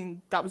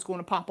anything that was going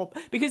to pop up,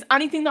 because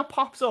anything that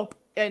pops up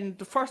in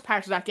the first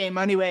part of that game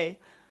anyway,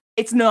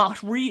 it's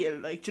not real.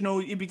 Like, you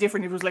know, it'd be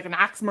different if it was like an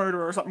axe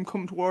murderer or something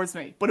coming towards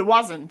me, but it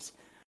wasn't.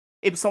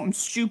 It was something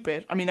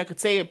stupid. I mean, I could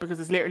say it because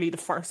it's literally the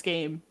first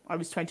game. I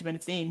was 20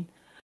 minutes in.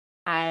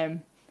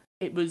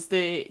 It was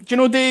in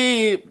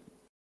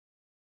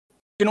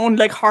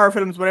like horror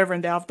films, whatever,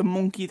 and they have the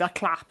monkey that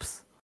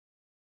claps.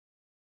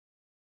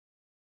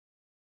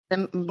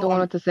 The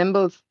one with the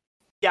symbols.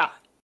 Yeah.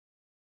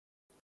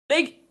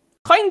 Like,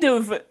 kind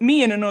of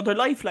me in another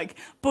life, like,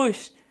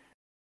 but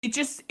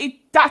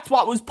that's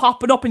what was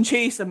popping up and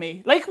chasing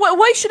me. Like,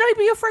 why should I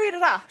be afraid of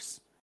that?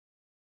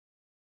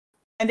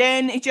 And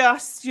then it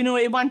just, you know,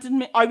 it wanted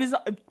me. I was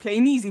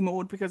playing easy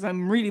mode because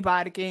I'm really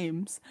bad at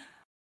games.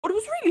 But it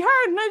was really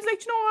hard, and I was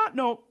like, you know what?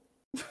 No.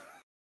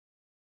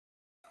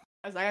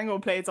 I was like, I'm going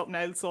to play something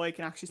else so I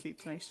can actually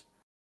sleep tonight.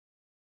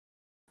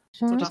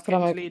 Sure. So just put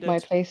on my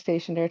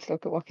PlayStation there to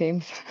look at what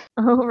games.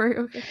 Oh, right,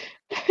 okay.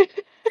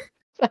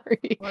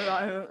 Sorry.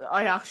 Well,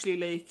 I actually,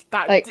 like,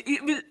 that. Like,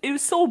 it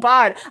was so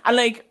bad. And,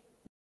 like,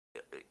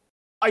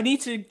 I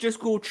need to just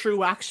go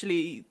through,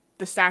 actually,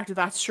 the start of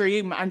that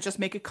stream and just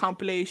make a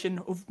compilation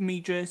of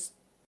me just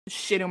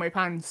shitting my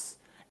pants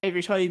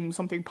every time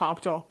something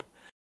popped up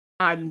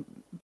and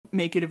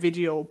make it a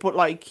video. But,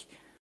 like,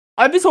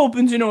 I was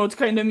hoping, you know, to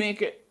kind of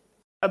make it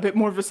a bit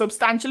more of a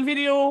substantial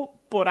video,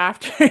 but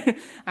after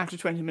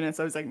 20 minutes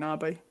I was like, nah,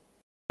 bye.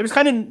 There was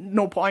kind of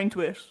no point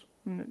to it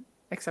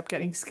except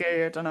getting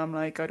scared, and I'm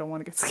like, I don't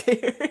want to get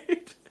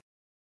scared.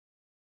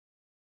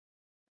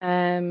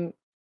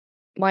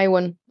 My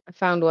one, I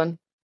found one,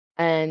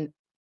 and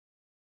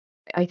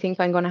I think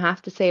I'm going to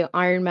have to say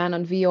Iron Man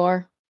on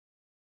VR.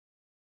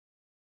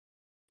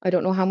 I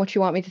don't know how much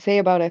you want me to say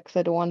about it because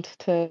I don't want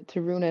to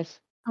ruin it.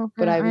 Okay,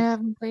 but I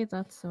haven't played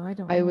that, so I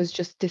don't know. I was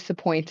just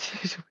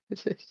disappointed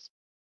with it.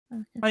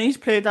 Okay. I need to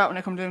play that when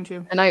I come down to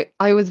you. And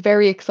I was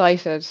very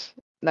excited.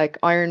 Like,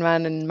 Iron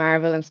Man and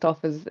Marvel and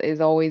stuff is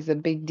always a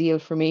big deal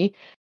for me.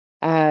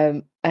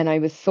 And I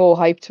was so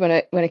hyped when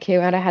it came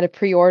out. I had it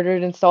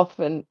pre-ordered and stuff,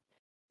 and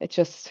I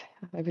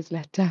was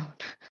let down.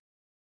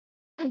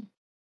 So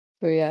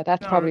yeah,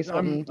 that's probably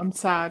something. I'm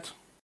sad.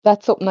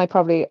 That's something I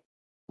probably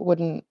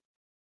wouldn't.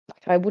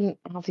 Like, I wouldn't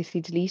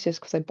obviously delete it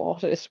because I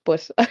bought it,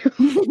 but I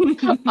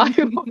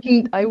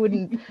wouldn't.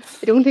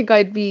 I don't think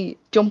I'd be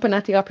jumping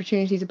at the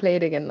opportunity to play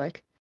it again.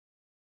 Like.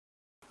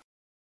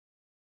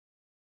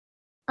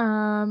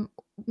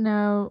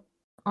 Now,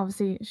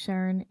 obviously,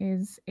 Sharon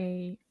is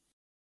a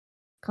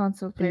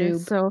console player,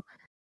 so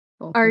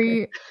are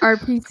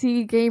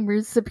PC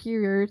gamers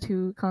superior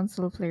to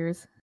console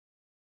players?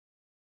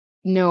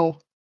 No,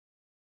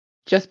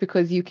 just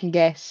because you can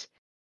get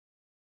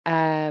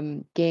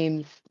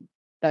games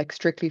like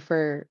strictly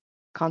for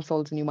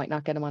consoles and you might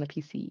not get them on a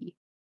PC.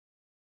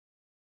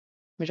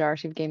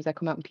 majority of games that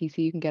come out on PC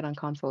you can get on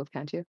consoles,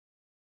 can't you?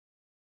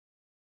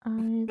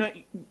 No,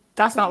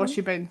 that's not what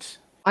she meant.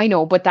 I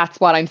know, but that's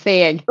what I'm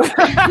saying.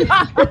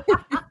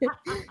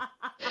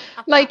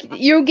 Like,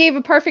 you gave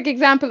a perfect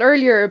example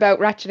earlier about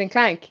Ratchet and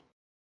Clank.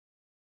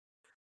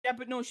 Yeah,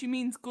 but no, she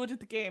means good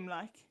at the game,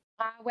 like.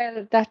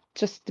 Well, that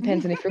just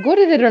depends on if you're good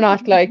at it or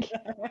not, like.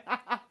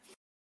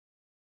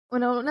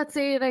 Well, no, let's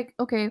say, like,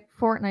 okay,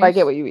 Fortnite. I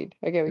get what you mean.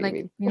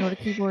 You know, the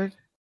keyboard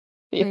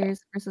Yeah.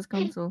 players versus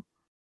console.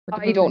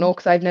 I don't know,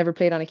 because I've never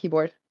played on a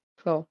keyboard,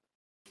 so.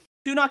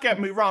 Do not get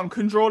me wrong,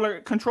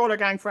 controller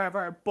gang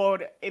forever.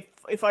 But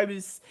if I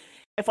was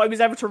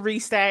ever to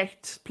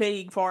restart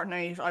playing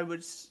Fortnite, I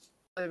would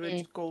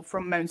go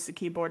from mouse to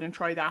keyboard and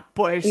try that.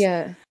 But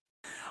yeah,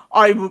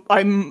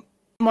 I'm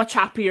much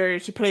happier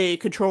to play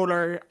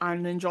controller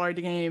and enjoy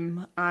the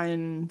game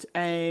and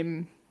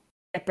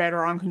get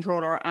better on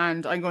controller.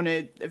 And I'm going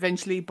to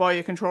eventually buy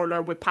a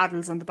controller with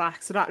paddles on the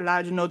back, so that'll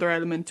add another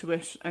element to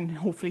it and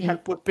hopefully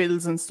help with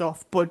builds and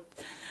stuff. But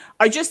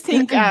I just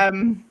think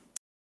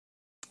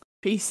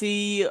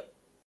PC,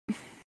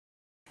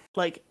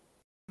 like,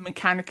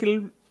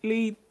 mechanically,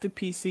 the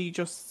PC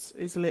just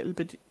is a little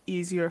bit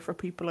easier for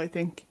people, I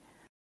think.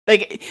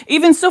 Like,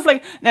 even stuff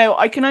like, now,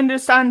 I can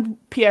understand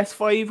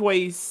PS5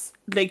 ways,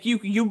 like,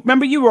 you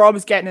remember you were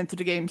always getting into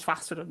the games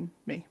faster than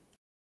me.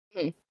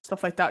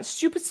 Stuff like that.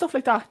 Stupid stuff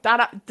like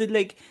that.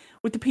 Like,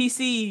 with the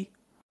PC,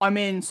 I'm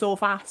in so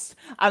fast.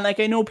 And, like,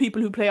 I know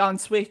people who play on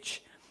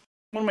Switch.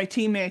 One of my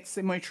teammates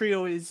in my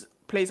trio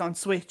plays on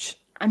Switch.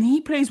 And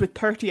he plays with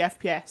 30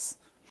 FPS.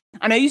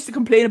 And I used to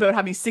complain about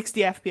having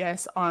 60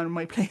 FPS on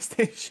my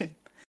PlayStation.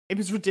 It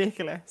was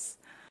ridiculous.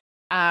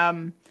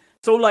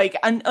 So, like,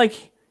 and,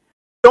 like,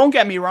 don't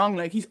get me wrong,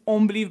 like, he's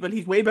unbelievable.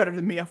 He's way better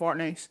than me at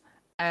Fortnite.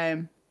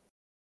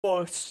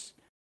 But,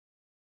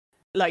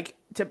 like,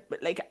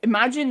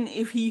 imagine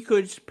if he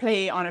could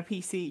play on a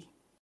PC,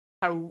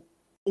 how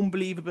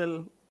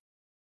unbelievable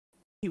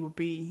he would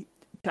be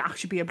to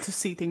actually be able to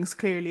see things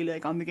clearly,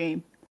 like, on the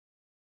game.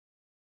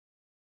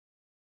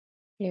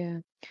 Yeah.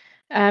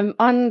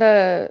 On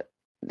the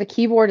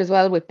keyboard as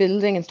well, with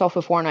building and stuff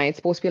with Fortnite, it's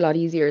supposed to be a lot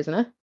easier, isn't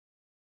it?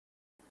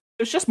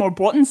 There's just more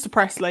buttons to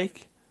press,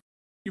 like.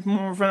 You've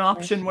more of an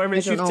option,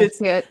 whereas it's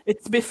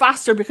a bit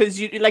faster because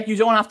you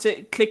don't have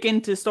to click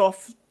into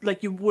stuff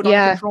like you would on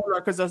the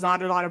controller, because there's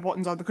not a lot of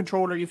buttons on the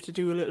controller. You have to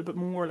do a little bit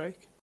more,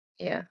 like.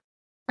 Yeah.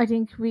 I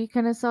think we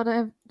kind of saw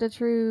the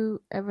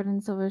true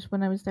evidence of it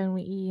when I was down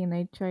with E and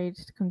I tried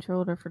the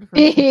controller for the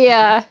first time.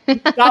 Yeah.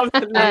 That was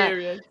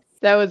hilarious.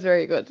 That was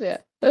very good, yeah.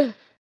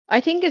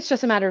 I think it's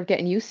just a matter of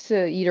getting used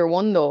to either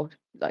one, though.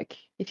 Like,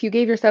 if you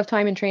gave yourself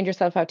time and trained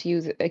yourself how to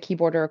use a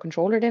keyboard or a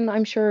controller, then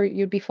I'm sure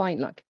you'd be fine,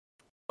 like.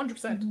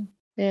 100%.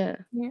 Yeah.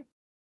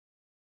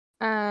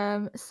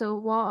 So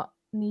what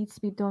needs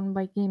to be done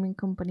by gaming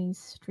companies,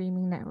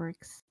 streaming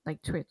networks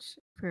like Twitch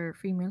for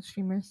female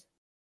streamers?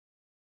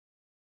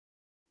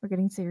 We're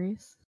getting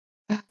serious.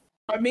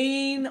 I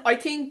mean, I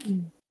think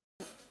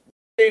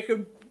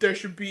there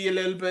should be a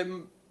little bit.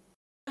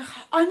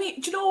 I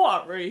mean, do you know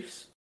what,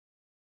 Reese?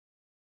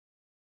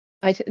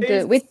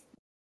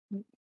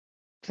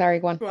 Sorry,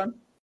 go on. Go on.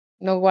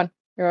 No, go on.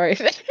 You're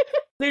alright.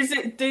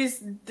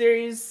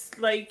 There's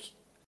like,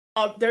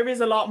 there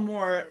is a lot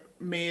more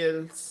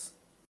males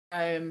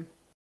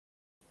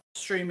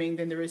streaming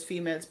than there is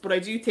females, but I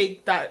do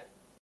think that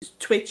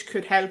Twitch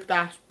could help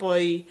that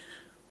by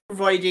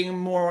providing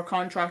more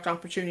contract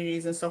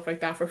opportunities and stuff like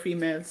that for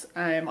females.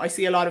 I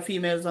see a lot of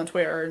females on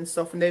Twitter and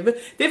stuff, and they've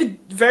a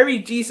very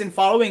decent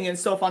following and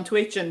stuff on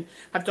Twitch, and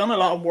have done a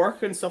lot of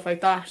work and stuff like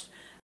that,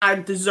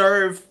 and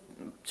deserve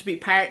to be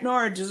partner,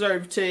 or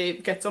deserve to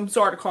get some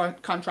sort of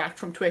contract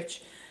from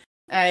Twitch.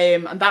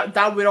 And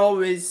that would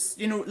always,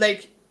 you know,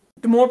 like,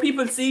 the more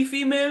people see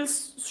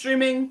females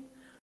streaming,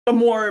 the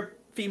more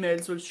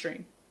females will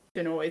stream.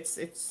 You know, it's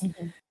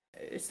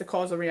the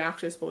cause and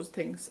reaction, I suppose,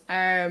 things.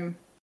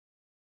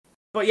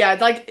 But yeah,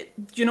 like,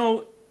 you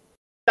know,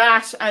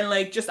 that and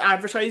like just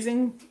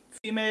advertising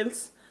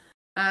females.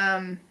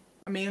 I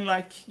mean,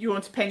 like, you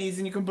want pennies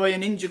and you can buy a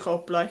Ninja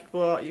cup, like,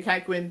 but you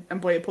can't go in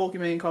and buy a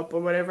Pokemon cup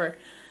or whatever.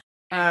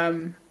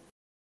 I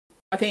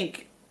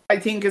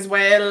think as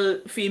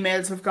well,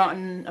 females have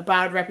gotten a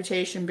bad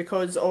reputation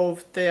because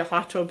of the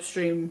hot tub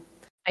stream.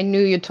 I knew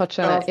you'd touch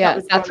on it.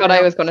 Yeah, that's what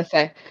I was going to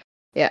say.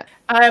 Yeah.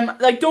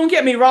 Like, don't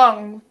get me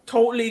wrong,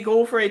 totally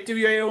go for it, do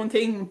your own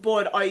thing,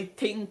 but I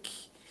think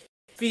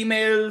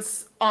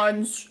females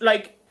on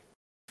stream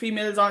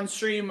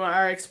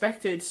are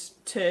expected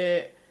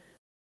to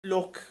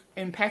look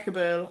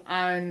impeccable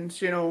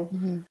and, you know,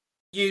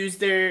 use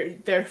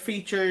their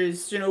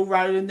features, you know,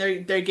 rather than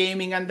their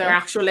gaming and their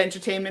actual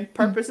entertainment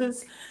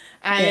purposes.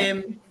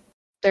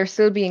 They're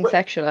still being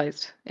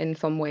sexualized in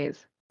some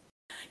ways.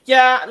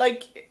 Yeah,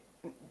 like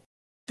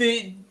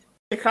the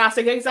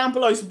classic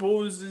example, I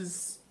suppose,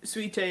 is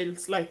Sweet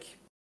Tales. Like,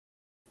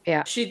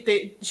 yeah, she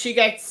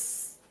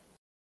gets.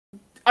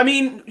 I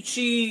mean,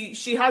 she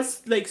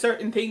has like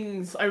certain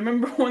things. I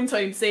remember one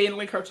time saying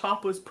like her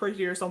top was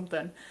pretty or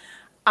something,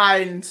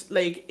 and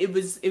like it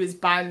was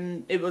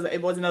banned. It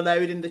wasn't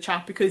allowed in the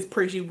chat because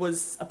pretty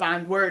was a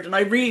banned word, and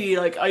I really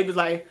like. I was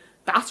like,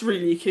 that's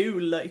really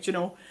cool, like, you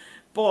know.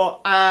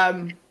 But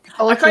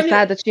Also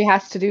sad that she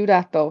has to do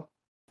that though.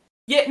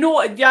 Yeah,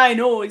 no, yeah, I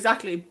know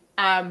exactly.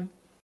 And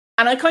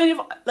I kind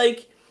of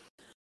like.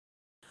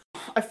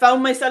 I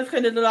found myself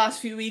kind of the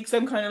last few weeks,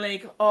 I'm kind of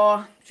like,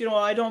 oh, you know,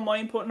 I don't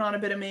mind putting on a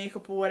bit of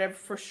makeup or whatever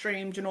for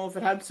stream, you know, if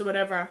it helps or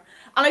whatever.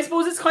 And I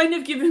suppose it's kind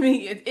of giving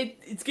me,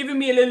 it's giving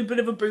me a little bit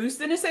of a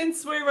boost in a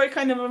sense where I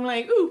kind of am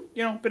like, ooh,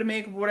 you know, bit of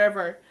makeup or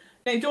whatever.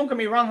 Now, don't get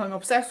me wrong, I'm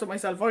obsessed with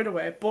myself either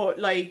way, but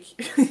like,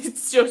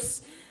 it's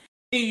just,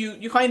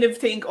 you kind of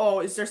think,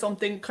 oh, is there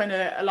something kind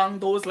of along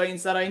those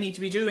lines that I need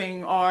to be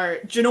doing? Or,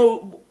 do you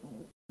know,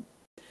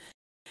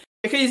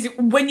 because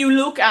when you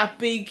look at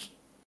big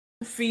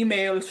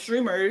female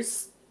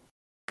streamers,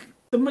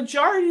 the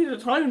majority of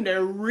the time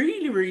they're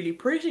really, really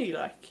pretty,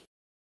 like.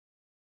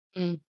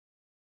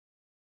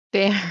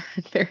 They are,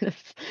 in fairness.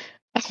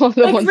 All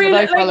the like ones that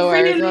I follow are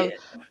as well.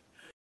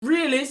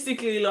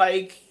 Realistically,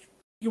 like,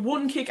 you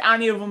wouldn't kick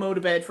any of them out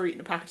of bed for eating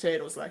a pack of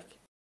potatoes, like.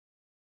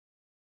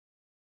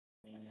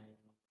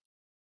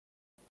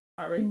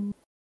 Alright.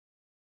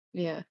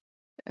 Yeah.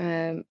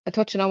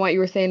 Touching on what you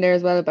were saying there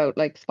as well about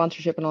like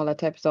sponsorship and all that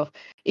type of stuff.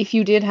 If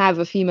you did have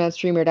a female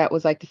streamer that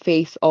was like the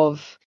face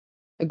of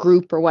a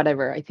group or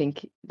whatever, I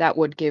think that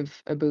would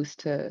give a boost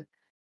to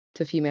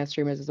female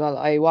streamers as well.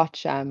 I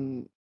watch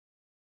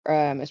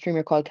a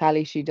streamer called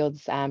Callie. She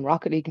does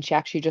Rocket League, and she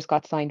actually just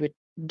got signed with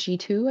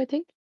G2, I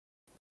think.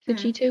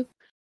 Is it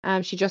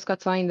G2? She just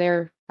got signed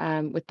there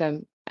with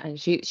them, and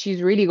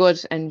she's really good,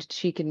 and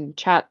she can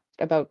chat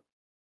about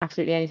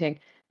absolutely anything,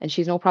 and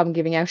she's no problem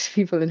giving out to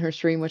people in her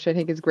stream, which I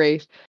think is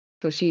great.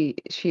 So she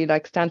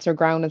like stands her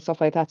ground and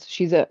stuff like that. So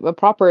she's a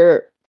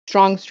proper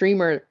strong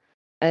streamer,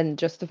 and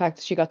just the fact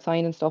that she got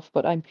signed and stuff.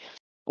 But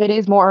it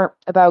is more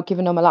about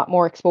giving them a lot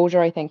more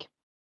exposure, I think,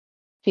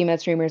 female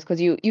streamers,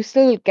 because you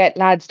still get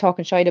lads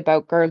talking shite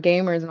about girl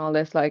gamers and all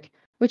this, like,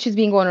 which has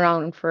been going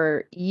around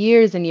for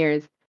years and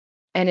years,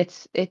 and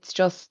it's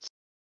just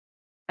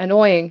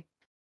annoying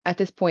at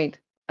this point.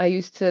 I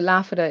used to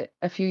laugh at it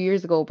a few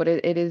years ago, but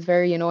it is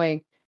very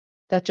annoying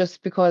that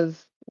just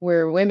because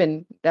we're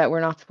women that we're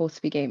not supposed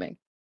to be gaming.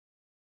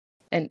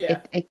 And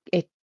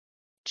it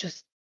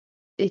just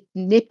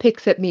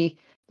nitpicks at me.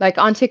 Like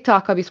on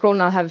TikTok, I'll be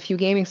scrolling, I'll have a few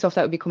gaming stuff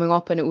that would be coming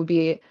up, and it would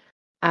be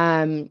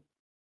a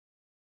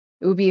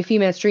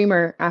female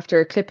streamer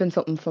after clipping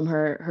something from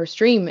her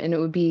stream, and it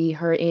would be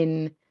her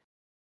in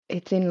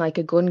like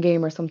a gun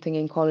game or something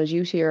in Call of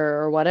Duty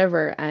or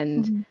whatever,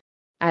 and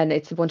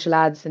it's a bunch of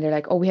lads, and they're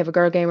like, oh, we have a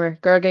girl gamer,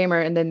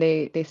 and then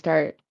they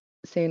start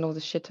saying all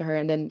this shit to her,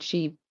 and then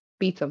she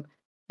beats them,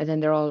 and then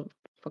they're all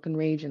fucking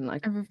raging.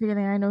 Like, I have a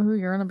feeling I know who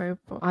you're on about,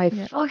 but I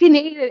fucking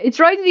hate it. It's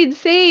driving me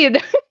insane.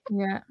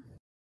 Yeah.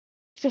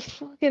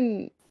 Just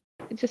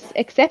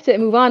accept it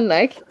and move on,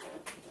 like.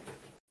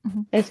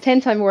 And it's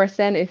 10 times worse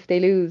then if they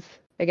lose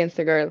against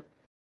a girl,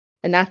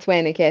 and that's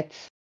when it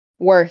gets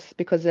worse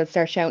because they'll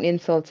start shouting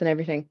insults and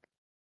everything.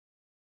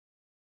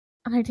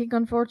 And I think,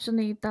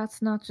 unfortunately,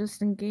 that's not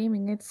just in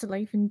gaming, it's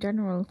life in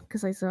general.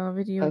 Because I saw a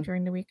video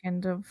during the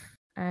weekend of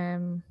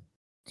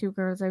two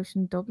girls out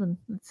in Dublin,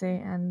 let's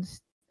say, and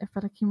a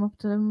fella came up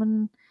to them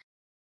and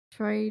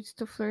tried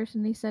to flirt,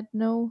 and he said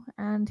no,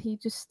 and he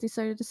just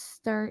decided to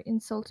start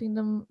insulting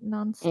them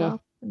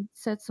non-stop and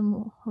said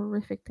some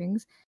horrific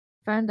things.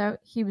 Found out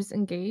he was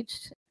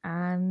engaged,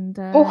 and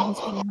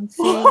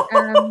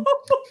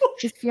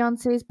his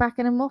fiance is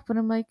backing him up, and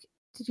I'm like,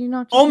 did you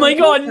not? Oh my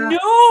god,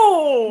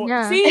 no!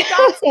 Yeah. See,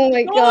 that's oh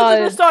my god,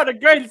 those are the sort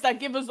of girls that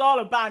give us all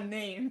a bad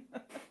name.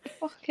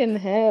 Fucking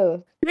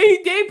hell!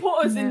 They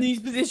put us in these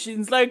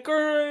positions. Like,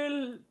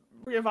 girl,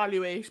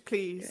 reevaluate,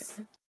 please.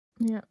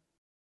 Yeah.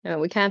 No,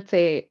 we can't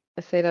say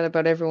that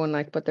about everyone,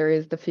 like, but there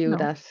is the few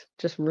that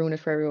just ruin it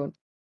for everyone.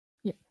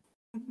 Yeah.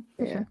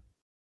 Yeah.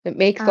 It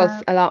makes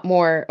us a lot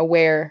more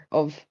aware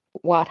of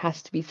what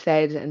has to be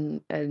said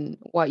and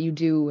what you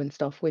do and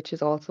stuff, which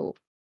is also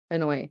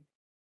annoying.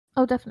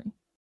 Oh, definitely.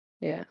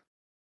 Yeah.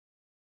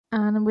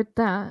 And with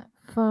that,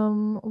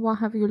 what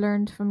have you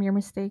learned from your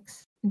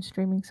mistakes in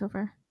streaming so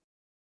far?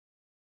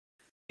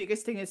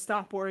 Biggest thing is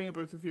stop worrying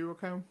about the viewer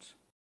count.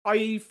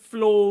 I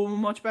flow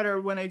much better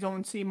when I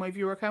don't see my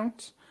viewer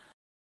count.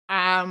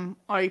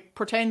 I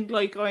pretend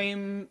like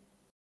I'm,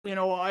 you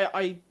know,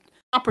 I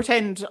not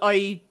pretend,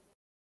 I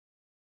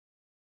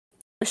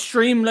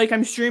stream like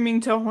I'm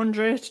streaming to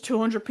 100,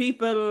 200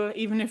 people,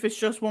 even if it's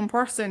just one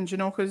person, you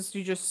know, because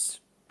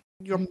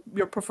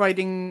you're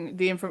providing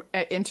the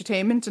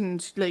entertainment,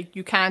 and like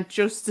you can't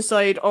just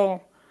decide, oh,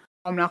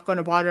 I'm not going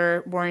to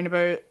bother worrying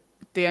about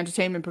the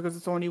entertainment because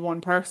it's only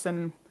one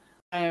person.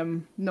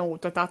 No,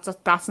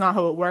 that's not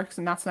how it works,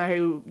 and that's not how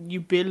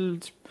you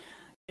build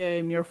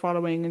your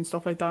following and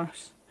stuff like that.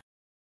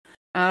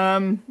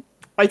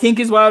 I think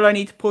as well I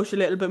need to push a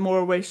little bit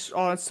more with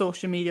all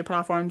social media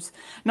platforms.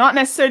 Not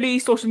necessarily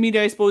social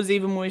media, I suppose,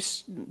 even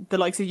with the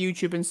likes of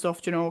YouTube and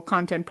stuff, you know,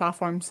 content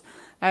platforms,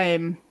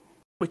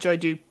 which I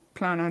do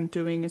plan on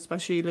doing,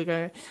 especially like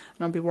and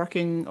I'll be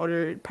working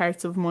other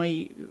parts of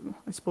my,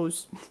 I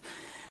suppose,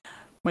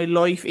 my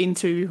life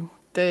into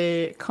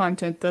the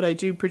content that I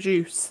do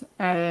produce.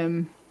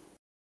 And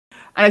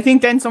I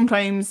think then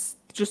sometimes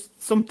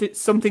just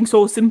something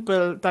so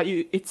simple that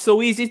it's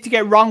so easy to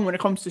get wrong when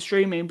it comes to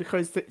streaming,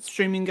 because the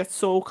streaming gets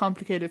so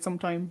complicated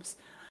sometimes.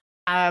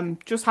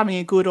 Just having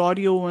a good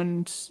audio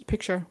and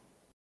picture,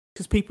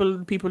 because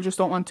people just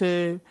don't want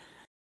to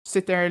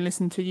sit there and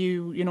listen to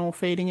you, you know,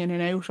 fading in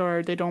and out,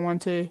 or they don't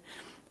want to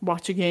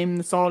watch a game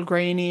that's all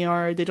grainy,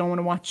 or they don't want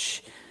to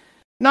watch,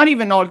 not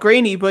even all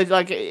grainy, but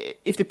like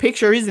if the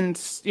picture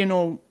isn't, you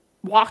know,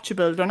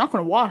 watchable, they're not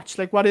going to watch.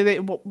 Like,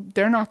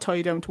 they're not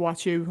tied down to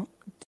watch you.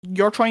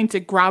 You're trying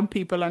to grab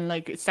people, and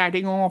like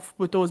starting off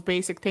with those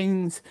basic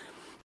things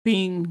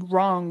being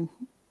wrong.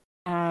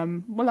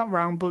 Well, not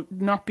wrong, but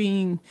not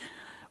being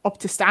up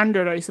to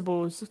standard, I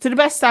suppose, to the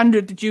best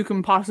standard that you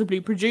can possibly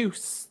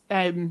produce.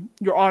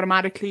 You're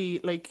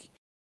automatically like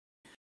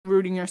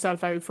rooting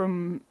yourself out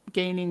from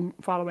gaining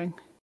following.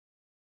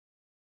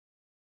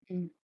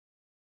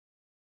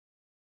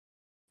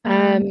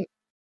 Yeah,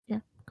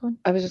 go on.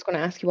 I was just going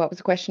to ask you what was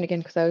the question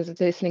again, because I was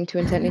listening to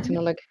intently to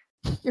know, like.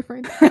 You're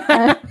fine.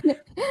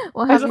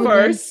 What have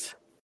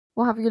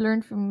you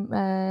learned from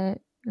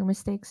your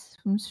mistakes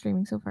from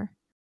streaming so far?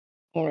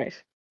 All right.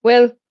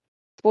 Well, I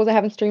suppose I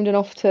haven't streamed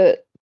enough to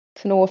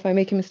know if I'm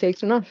making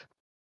mistakes or not.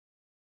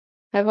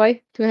 Have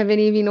I? Do have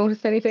any of you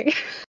noticed anything?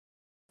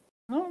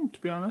 No, to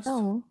be honest.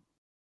 Oh.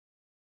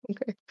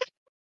 Okay.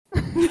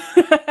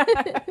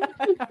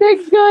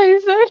 Thanks,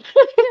 guys.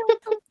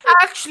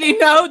 Actually,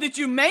 now that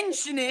you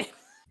mention it,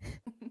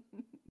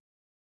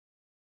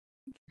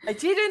 I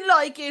didn't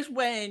like it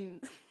when.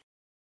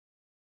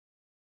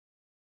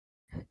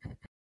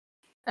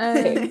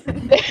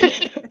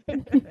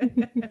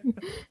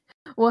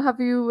 Well, have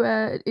you,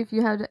 if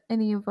you had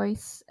any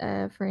advice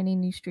for any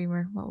new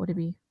streamer, what would it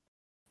be?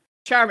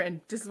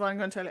 Sharon, this is what I'm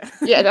going to tell you.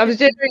 Yeah, I was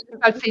just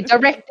about to say,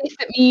 direct this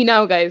at me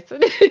now, guys. No.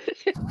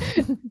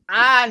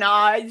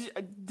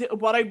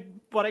 What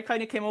I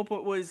kind of came up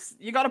with was,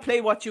 you got to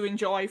play what you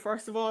enjoy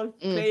first of all.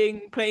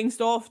 Playing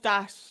stuff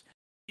that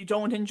you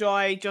don't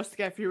enjoy just to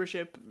get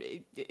viewership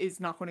is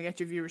not going to get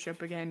you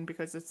viewership again,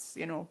 because it's,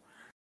 you know,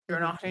 you're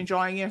not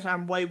enjoying it,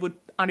 and why would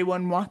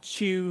anyone watch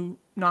you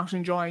not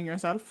enjoying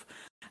yourself?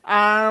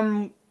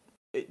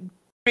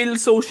 Build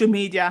social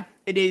media.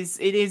 It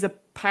is a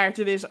part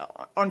of it.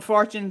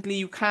 Unfortunately,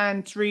 you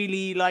can't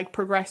really like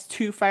progress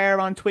too far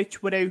on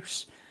Twitch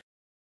without,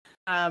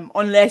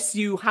 unless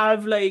you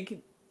have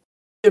like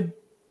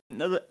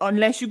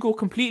unless you go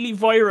completely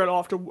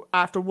viral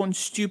after one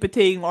stupid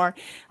thing, or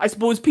I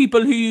suppose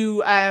people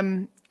who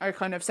are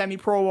kind of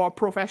semi-pro or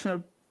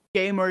professional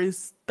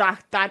gamers,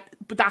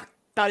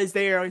 that is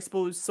there, I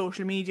suppose,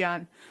 social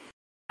media,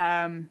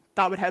 and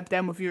that would help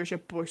them with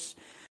viewership. But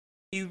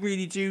you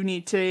really do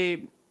need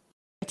to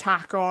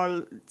attack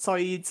all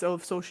sides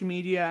of social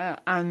media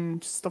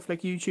and stuff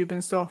like YouTube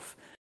and stuff,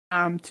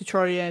 to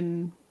try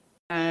and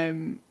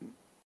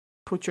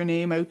put your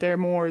name out there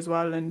more as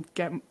well, and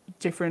get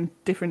different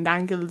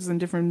angles and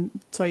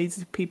different sides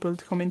of people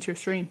to come into your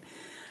stream.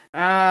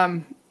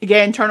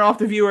 Again, turn off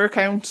the viewer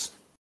account.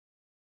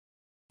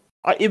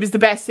 It was the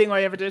best thing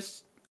I ever did.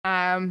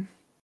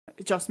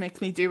 It just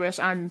makes me do it,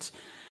 and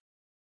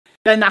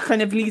then that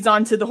kind of leads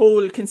on to the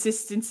whole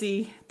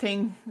consistency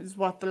thing, is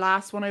what the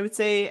last one I would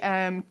say.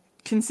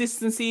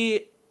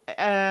 Consistency,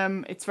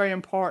 it's very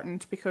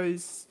important,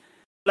 because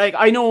like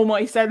I know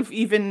myself,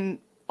 even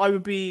I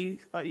would be,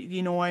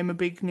 you know, I'm a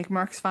big Nick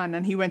Merckx fan,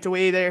 and he went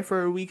away there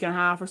for a week and a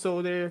half or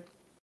so there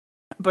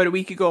about a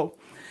week ago,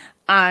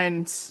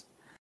 and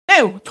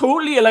now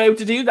totally allowed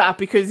to do that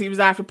because he was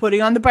after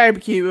putting on the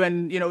barbecue,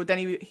 and you know, then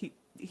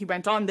he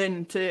went on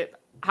then to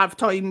have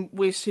time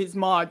with his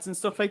mods and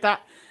stuff like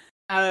that.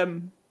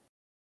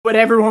 But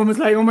everyone was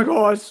like, oh my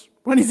god,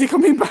 when is he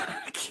coming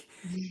back?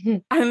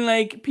 And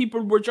like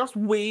people were just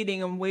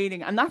waiting and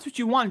waiting, and that's what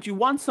you want. You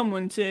want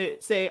someone to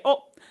say,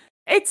 oh,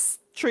 it's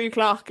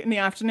 3:00 in the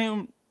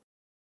afternoon,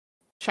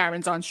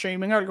 Sharon's on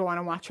streaming, I'll go on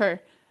and watch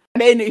her.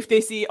 And then if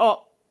they see,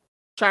 oh,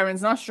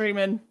 Sharon's not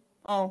streaming,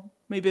 oh,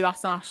 maybe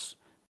that's not,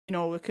 you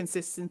know, a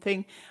consistent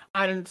thing.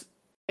 And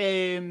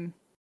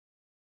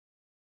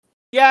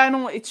yeah,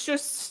 no, it's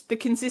just the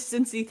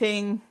consistency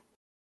thing.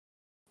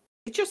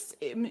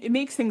 It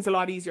makes things a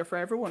lot easier for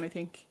everyone, I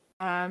think.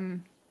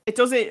 It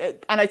does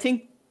it, and I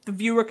think the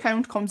viewer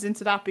count comes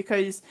into that,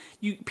 because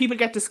people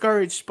get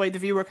discouraged by the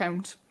viewer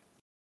count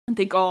and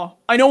think, oh,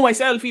 I know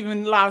myself,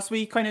 even last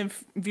week, kind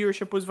of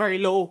viewership was very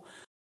low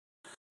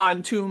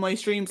on 2 of my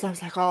streams. I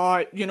was like,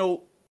 oh, you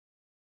know,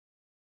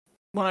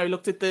 when I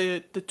looked at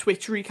the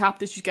Twitch recap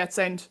that you get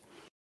sent,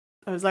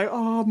 I was like,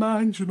 oh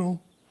man, you know.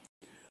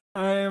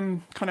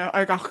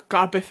 I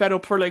got a bit fed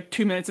up for like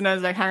 2 minutes, and I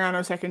was like, hang on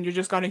a second, you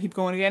just gotta keep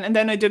going again. And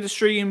then I did a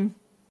stream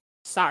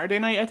Saturday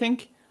night, I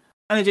think,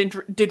 and I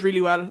did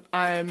really well.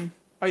 I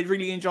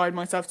really enjoyed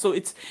myself. So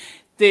it's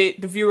the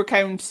viewer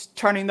count,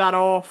 turning that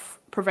off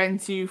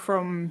prevents you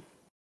from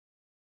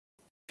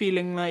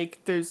feeling like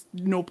there's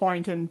no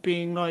point in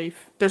being live.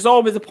 There's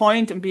always a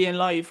point in being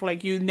live.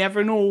 Like, you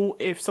never know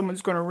if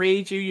someone's going to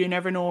raid you. You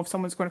never know if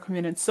someone's going to come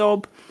in and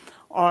sub,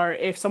 or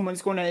if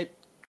someone's going to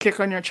click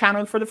on your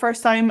channel for the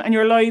first time and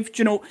you're live.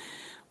 You know,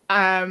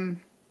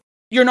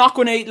 you're not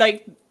going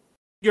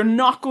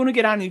to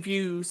get any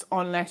views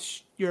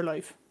unless you're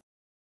live.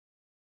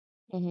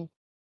 Mm-hmm.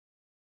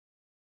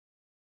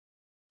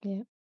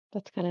 Yeah,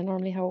 that's kind of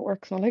normally how it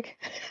works, not like.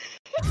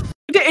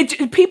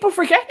 People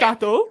forget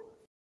that though.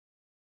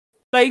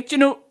 Like, you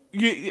know,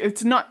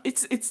 it's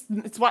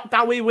what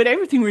that way with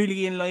everything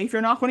really in life.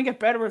 You're not going to get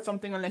better at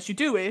something unless you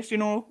do it. You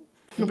know,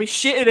 you'll be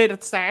shit at it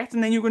at the start,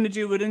 and then you're going to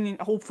do it, and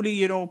hopefully,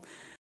 you know,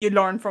 you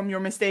learn from your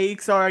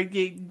mistakes, or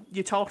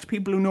you talk to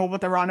people who know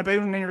what they're on about,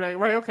 and then you're like,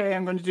 right, okay,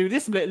 I'm going to do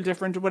this a little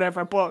different or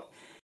whatever. But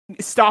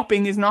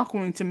stopping is not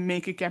going to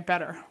make it get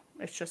better.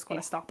 It's just going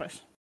to stop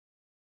it.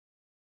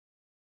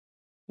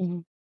 Mm-hmm.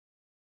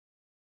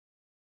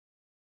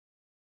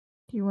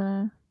 Do you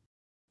have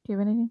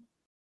anything?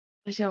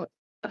 I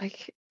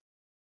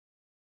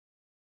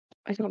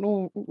don't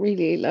know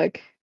really,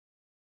 like,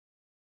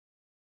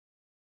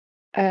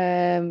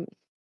 I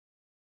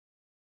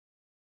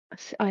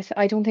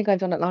don't think I've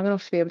done it long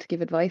enough to be able to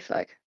give advice,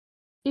 like.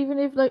 Even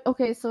if, like,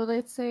 okay, so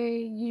let's say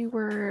you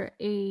were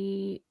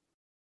a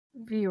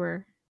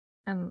viewer,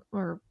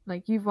 or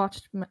like you've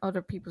watched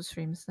other people's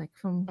streams, like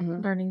from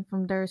learning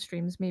from their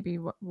streams, maybe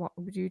what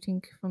would you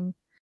think from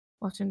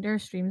watching their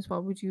streams?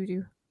 What would you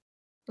do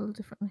a little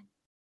differently?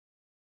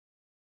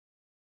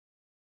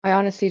 I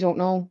honestly don't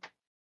know.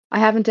 I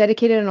haven't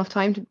dedicated enough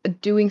time to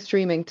doing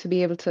streaming to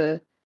be able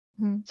to.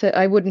 So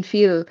I wouldn't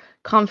feel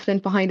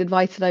confident behind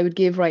advice that I would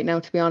give right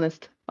now. To be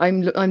honest, I'm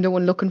the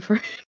one looking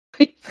for.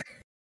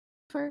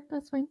 Fair,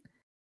 that's fine.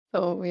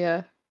 Oh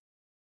yeah.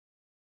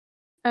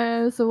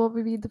 So what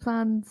would be the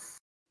plans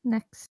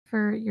next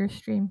for your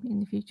stream in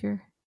the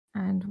future,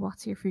 and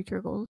what's your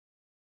future goal?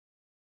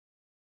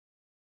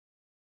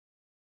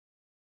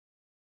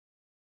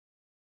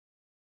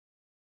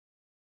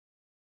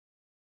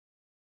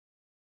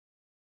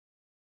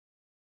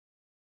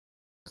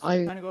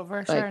 I'm gonna go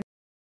first. Like,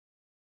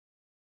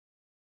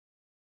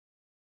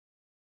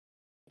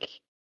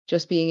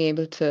 just being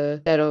able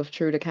to set off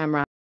through the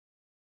camera.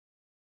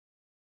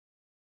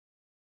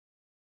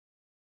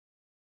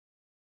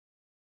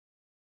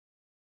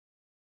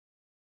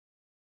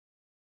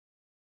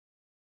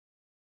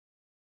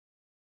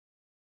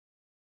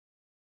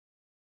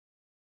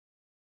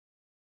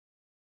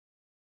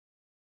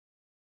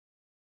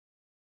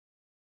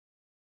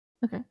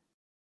 Okay.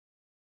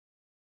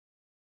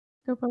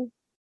 No problem.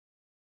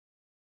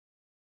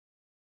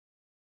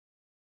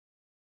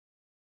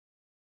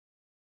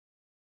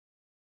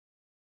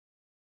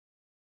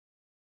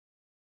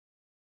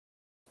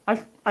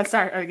 I'll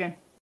start again.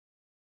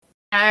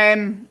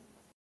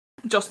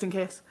 Just in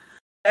case.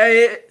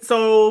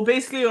 So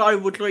basically, I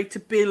would like to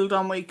build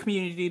on my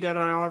community that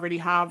I already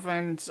have,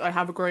 and I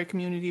have a great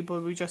community,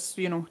 but we just,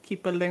 you know,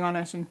 keep building on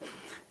it and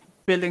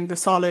building the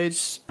solid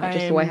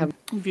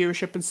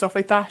viewership and stuff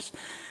like that.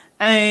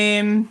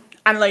 And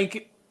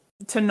like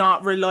to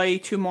not rely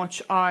too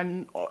much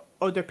on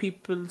other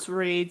people's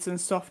raids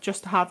and stuff,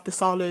 just to have the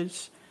solid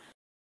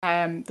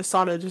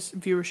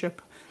viewership.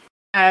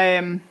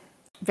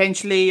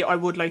 Eventually, I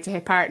would like to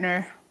hit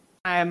partner.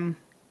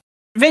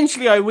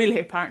 Eventually, I will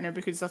hit partner,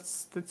 because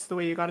that's the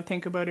way you got to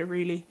think about it,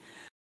 really.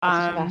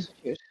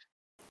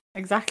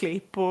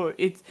 Exactly, but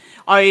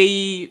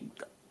I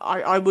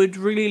would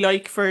really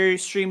like for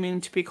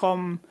streaming to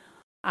become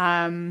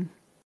a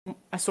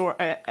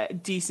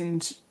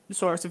decent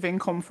source of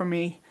income for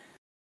me.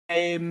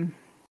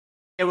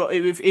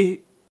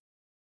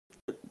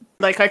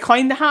 Like, I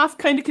kind of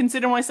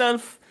consider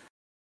myself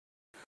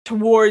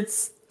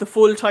towards the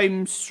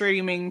full-time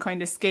streaming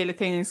kind of scale of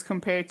things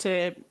compared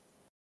to,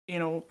 you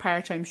know,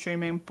 part-time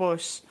streaming,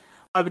 but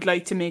I would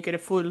like to make it a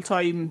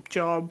full-time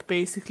job,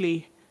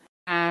 basically,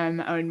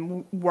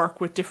 and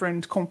work with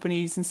different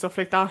companies and stuff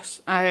like that.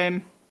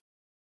 And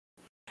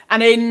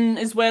then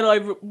as well, I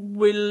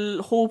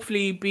will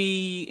hopefully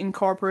be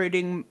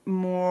incorporating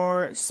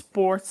more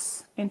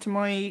sports into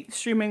my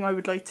streaming. I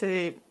would like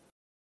to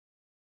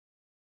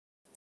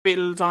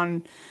build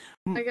on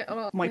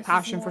my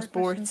passion for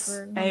sports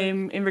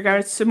in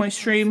regards to my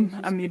stream,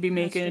 and maybe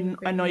making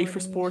a night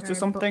for sports or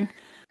something.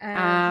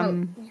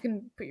 Well, you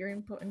can put your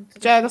input into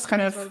that's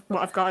kind of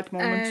what I've got at the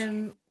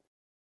moment.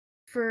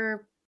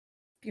 For,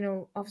 you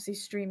know, obviously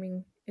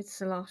streaming,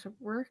 it's a lot of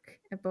work,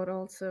 but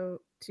also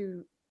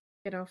to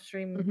get off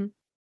stream,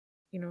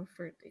 you know,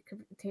 it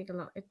could take a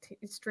lot.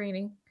 It's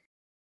draining,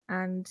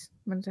 and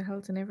mental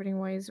health and everything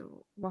wise.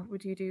 What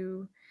would you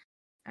do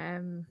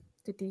to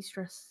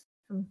de-stress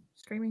from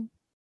streaming?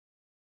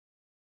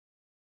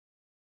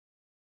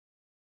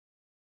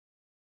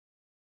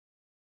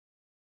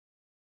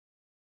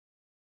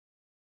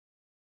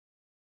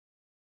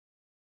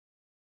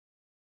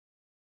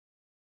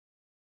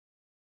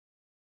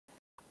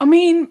 I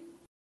mean,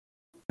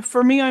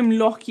 for me, I'm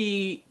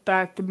lucky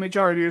that the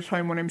majority of the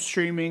time when I'm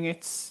streaming,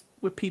 it's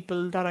with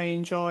people that I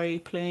enjoy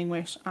playing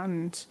with,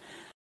 and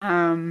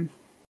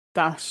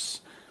that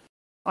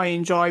I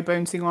enjoy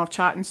bouncing off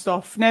chat and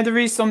stuff. Now there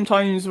is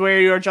sometimes where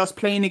you're just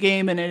playing a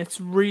game and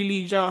it's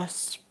really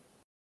just,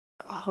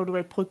 how do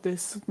I put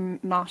this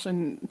not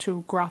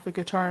into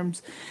graphic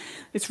terms,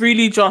 it's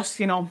really just,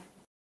 you know,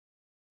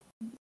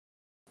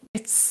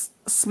 it's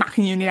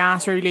smacking you in the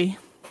ass really,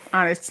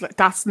 and it's like,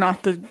 that's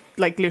not the,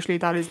 like, literally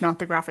that is not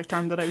the graphic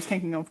term that I was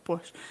thinking of,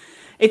 but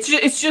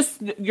it's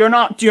just you're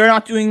not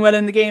doing well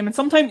in the game. And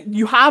sometimes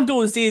you have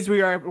those days where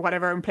you're,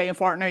 whatever, I'm playing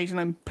Fortnite and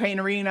I'm playing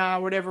Arena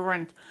or whatever,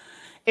 and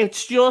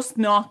it's just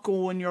not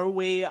going your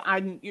way,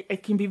 and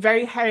it can be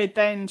very hard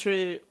then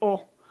to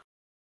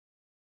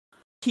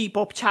keep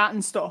up chat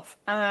and stuff.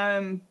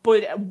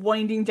 But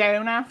winding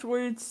down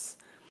afterwards,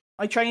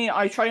 I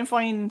try and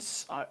find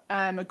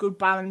a good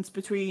balance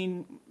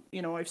between,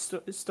 you know,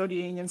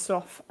 studying and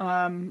stuff,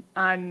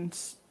 and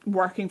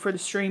working for the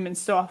stream and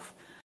stuff.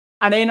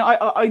 And then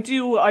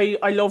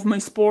I love my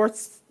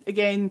sports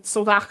again,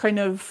 so that kind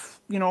of,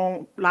 you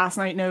know,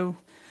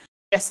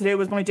 yesterday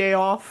was my day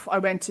off. I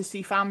went to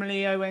see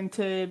family, I went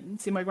to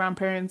see my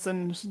grandparents,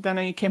 and then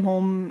I came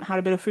home, had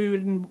a bit of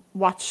food and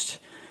watched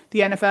the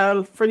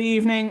NFL for the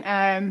evening.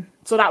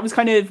 So that was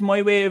kind of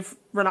my way of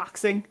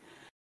relaxing.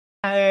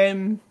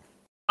 I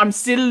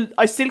still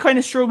kind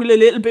of struggle a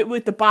little bit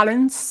with the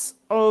balance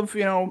of,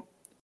 you know,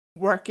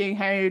 working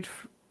hard,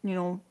 you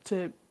know,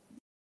 to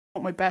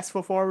put my best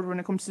foot forward when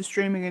it comes to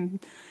streaming and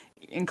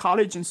in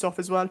college and stuff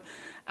as well.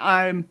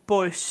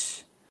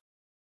 But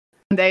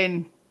and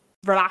then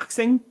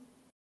relaxing.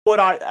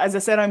 But as I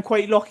said, I'm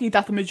quite lucky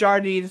that the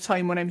majority of the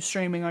time when I'm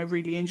streaming, I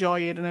really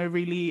enjoy it and I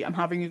really am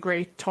having a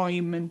great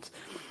time. And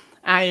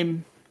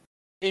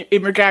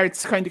in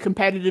regards to kind of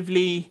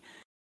competitively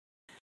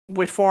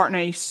with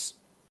Fortnite,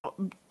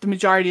 the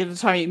majority of the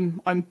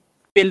time I'm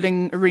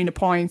building arena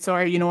points,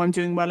 or, you know, I'm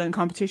doing well in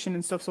competition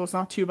and stuff, so it's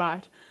not too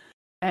bad.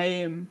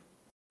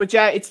 But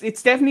yeah,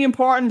 it's definitely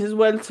important as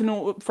well to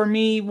know, for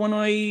me, when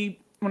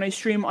I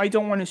stream, I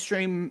don't want to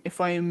stream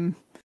if I'm,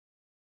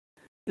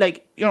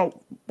 like, you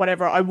know,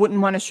 whatever. I wouldn't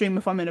want to stream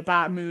if I'm in a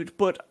bad mood,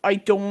 but I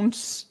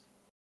don't,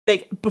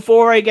 like,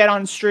 before I get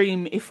on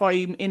stream, if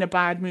I'm in a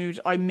bad mood,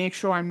 I make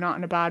sure I'm not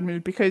in a bad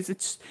mood,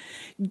 because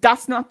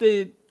that's not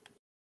the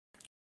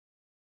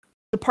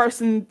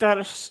person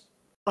that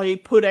I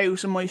put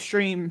out in my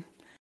stream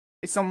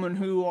is someone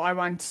who I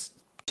want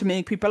to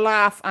make people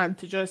laugh, and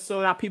to just so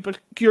that people,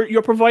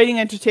 you're providing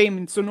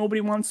entertainment, so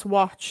nobody wants to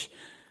watch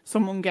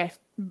someone get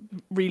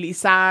really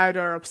sad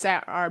or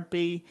upset or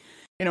be,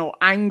 you know,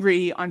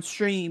 angry on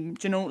stream.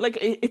 You know, like,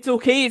 it's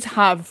okay to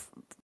have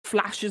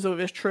flashes of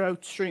it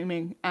throughout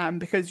streaming,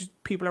 because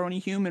people are only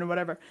human or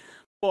whatever,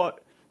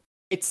 but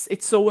it's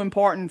so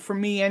important for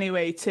me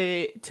anyway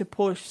to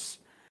push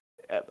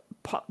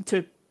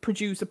to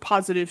produce a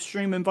positive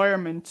stream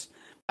environment,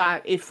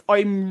 that if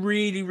I'm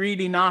really,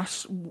 really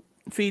not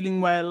feeling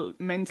well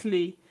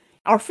mentally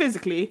or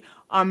physically,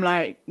 I'm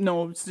like,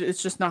 no,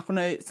 it's just not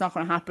gonna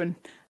happen.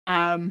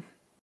 Kind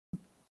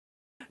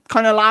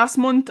of last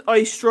month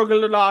I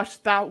struggled a lot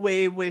that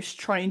way with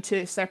trying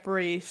to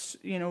separate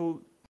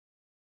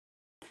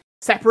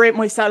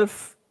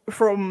myself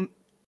from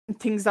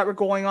things that were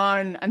going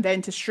on and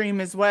then to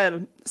stream as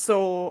well.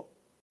 So,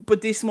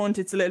 but this month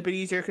it's a little bit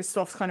easier because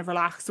stuff's kind of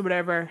relaxed or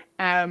whatever.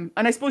 And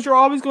I suppose you're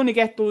always going to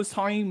get those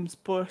times,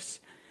 but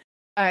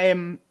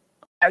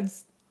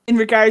as in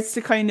regards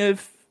to kind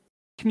of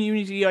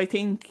community, I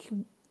think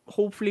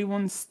hopefully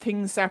once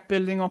things start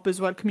building up as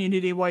well,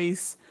 community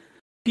wise,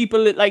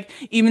 people, like,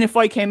 even if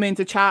I came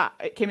into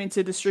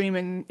the stream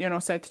and, you know,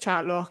 said to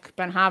chat, look,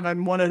 been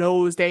having one of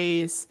those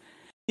days,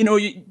 you know,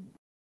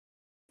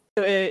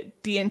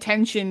 the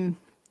intention,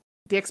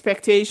 the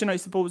expectation, I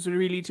suppose, would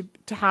really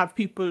to have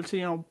people to,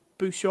 you know,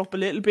 boost you up a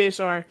little bit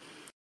or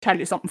tell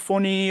you something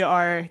funny,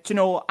 or, you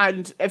know,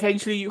 and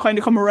eventually you kind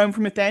of come around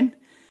from it then.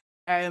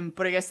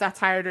 But I guess that's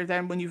harder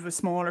than when you have a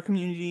smaller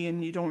community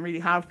and you don't really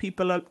have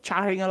people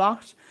chatting a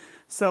lot.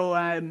 So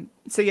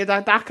yeah,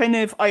 that kind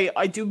of,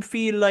 I do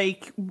feel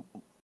like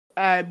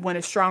when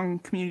a strong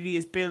community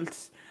is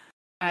built,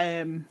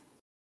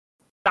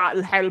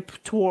 that'll help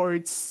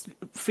towards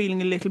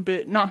feeling a little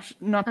bit not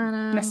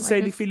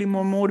necessarily feeling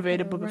more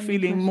motivated, but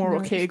feeling more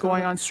okay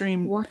going on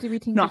stream. What do we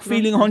think? Not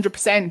feeling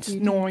 100%,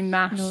 knowing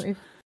that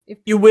if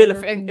you will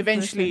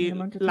eventually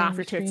laugh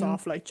your tits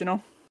off, like, you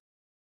know.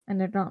 And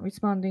they're not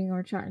responding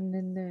or chatting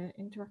in the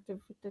interactive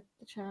with the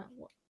chat.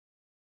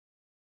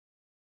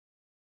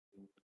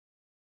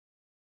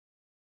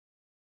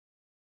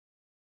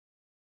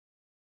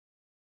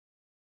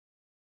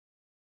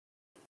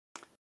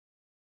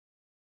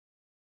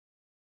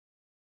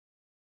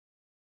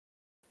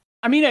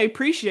 I mean, I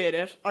appreciate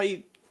it. Yeah,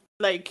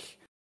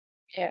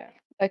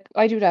 like,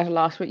 I do that a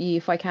lot with you.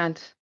 If I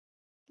can't,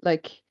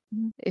 like,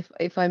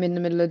 if I'm in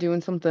the middle of doing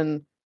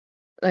something,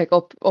 like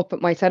up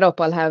at my setup,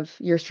 I'll have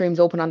your streams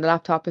open on the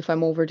laptop if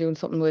I'm over doing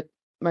something with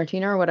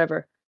Martina or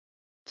whatever,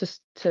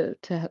 just to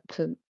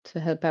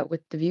help out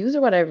with the views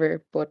or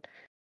whatever. But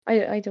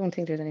I don't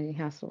think there's any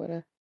hassle with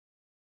it.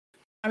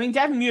 I mean,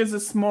 definitely as a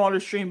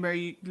smaller streamer,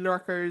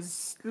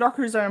 lurkers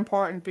are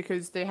important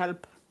because they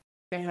help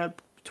they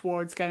help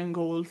towards getting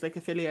goals, like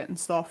affiliate and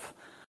stuff.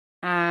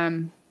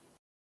 But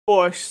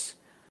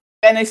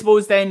then I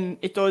suppose then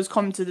it does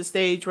come to the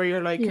stage where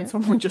you're like, can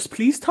someone just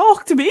please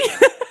talk to me?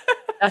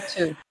 That's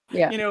true.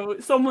 Yeah. You know,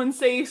 someone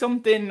say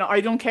something.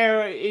 I don't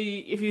care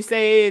if you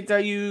say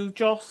that you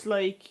just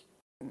like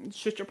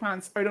shit your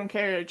pants. I don't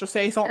care. Just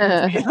say something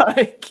to me.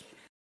 Like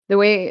the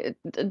way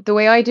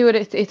I do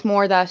it, it's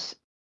more that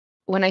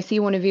when I see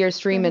one of yours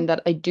streaming,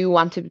 that I do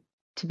want to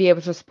be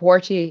able to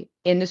support you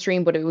in the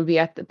stream, but it will be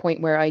at the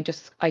point where I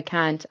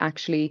can't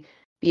actually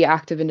be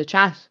active in the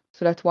chat.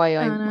 So that's why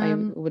I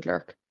would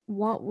lurk.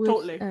 What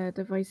would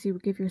advice you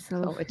would give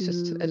yourself? So it's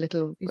just a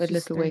little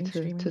way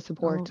to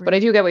support. But I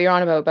do get what you're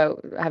on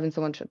about having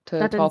someone to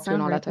talk to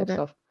and all that type of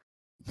stuff.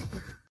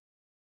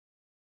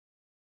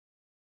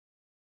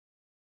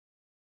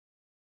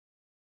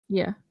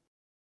 Yeah.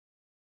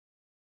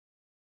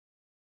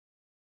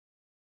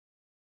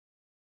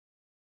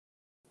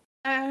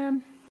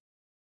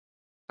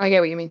 I get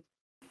what you mean.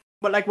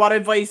 But like, what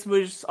advice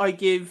would I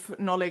give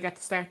Nollig at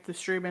the start of the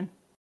streaming?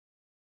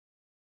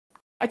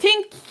 I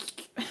think,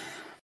 I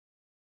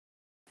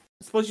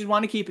suppose you'd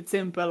want to keep it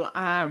simple.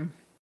 For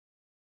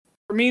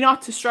me,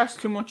 not to stress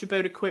too much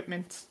about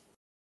equipment.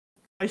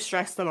 I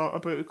stressed a lot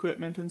about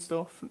equipment and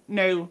stuff.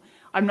 No,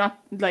 I'm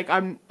not like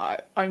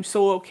I'm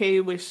so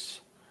okay with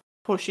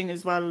pushing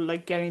as well,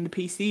 like getting the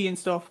PC and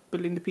stuff,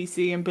 building the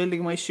PC and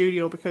building my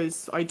studio,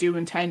 because I do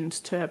intend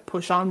to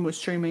push on with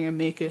streaming and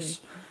make it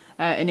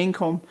an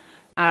income.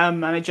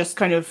 And I just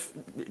kind of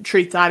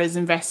treat that as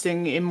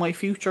investing in my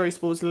future, I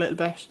suppose, a little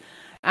bit.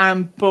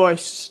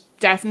 But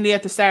definitely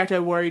at the start I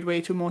worried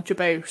way too much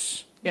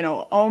about, you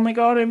know, oh my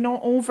god, I have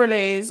no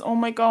overlays, oh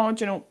my god,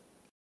 you know,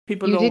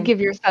 people You did give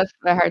yourself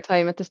a hard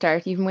time at the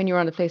start, even when you were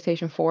on the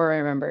PlayStation 4, I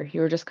remember.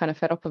 You were just kind of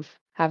fed up of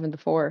having the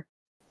 4.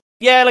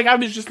 Yeah, like I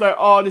was just like,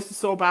 oh, this is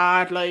so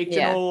bad, like, you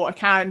know, I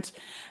can't,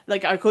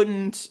 like, I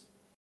couldn't,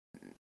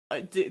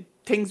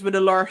 things with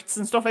alerts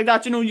and stuff like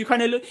that, you know, you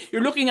kind of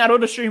you're looking at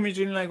other streamers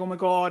and you're like, oh my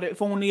god,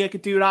 if only I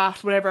could do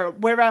that, whatever.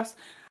 Whereas,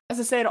 as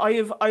I said,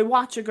 I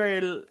watch a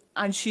girl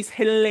and she's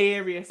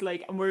hilarious,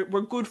 like, and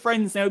we're good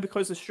friends now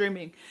because of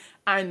streaming,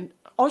 and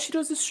all she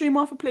does is stream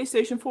off a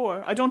PlayStation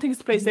 4. I don't think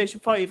it's a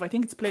PlayStation 5, I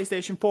think it's a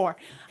PlayStation 4,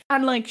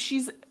 and like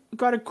she's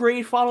got a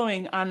great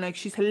following, and like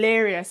she's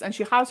hilarious, and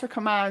she has her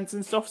commands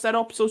and stuff set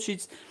up so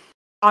she's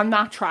on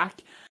that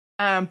track.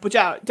 But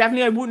yeah,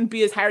 definitely I wouldn't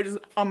be as hard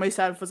on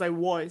myself as I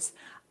was,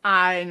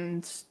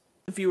 and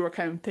the viewer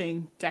count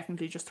thing,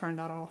 definitely just turn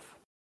that off.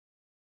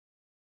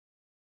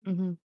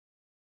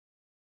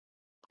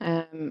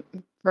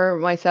 For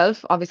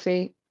myself,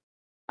 obviously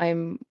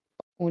I'm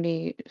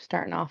only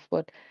starting off,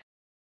 but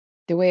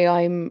the way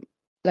I'm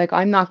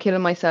not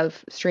killing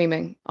myself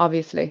streaming,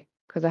 obviously,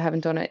 because I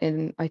haven't done it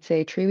in, I'd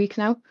say, 3 weeks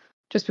now,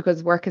 just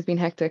because work has been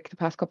hectic the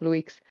past couple of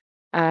weeks.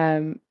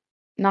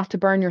 Not to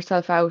burn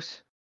yourself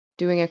out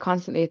doing it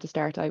constantly at the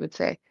start, I would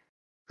say,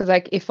 because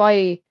like if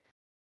I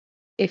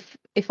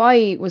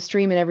was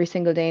streaming every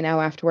single day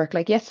now after work,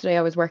 like yesterday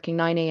I was working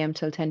 9 a.m.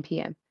 till 10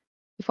 p.m.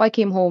 If I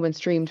came home and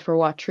streamed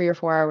for 3 or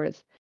 4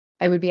 hours,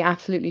 I would be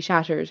absolutely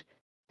shattered.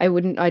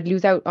 I'd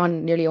lose out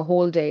on nearly a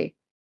whole day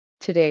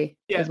today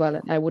as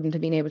well. I wouldn't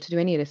have been able to do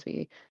any of this with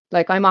you.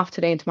 Like, I'm off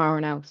today and tomorrow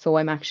now, so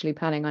I'm actually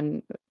planning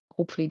on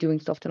hopefully doing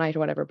stuff tonight or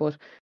whatever. But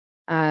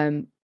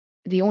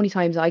the only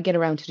times I get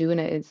around to doing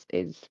it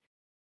is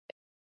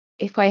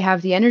if I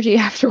have the energy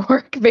after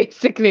work,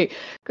 basically,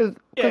 because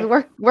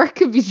work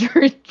could be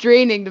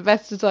draining the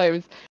best of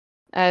times.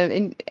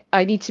 And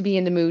I need to be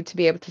in the mood to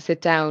be able to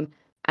sit down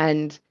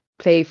and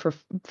play for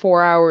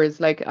 4 hours.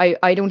 Like,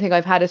 I don't think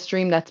I've had a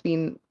stream that's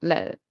been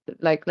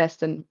less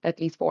than at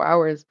least 4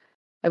 hours.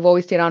 I've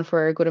always stayed on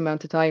for a good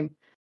amount of time,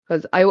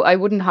 because I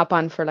wouldn't hop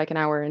on for like an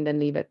hour and then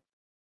leave it.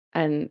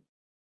 And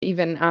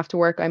even after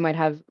work, I might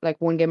have like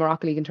one game of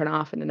Rocket League and turn it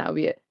off, and then that'll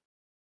be it.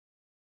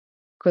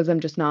 Because I'm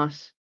just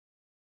not,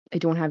 I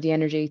don't have the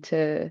energy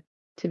to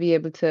be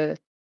able to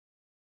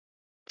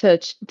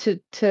like,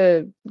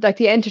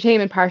 the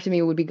entertainment part of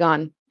me would be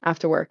gone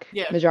after work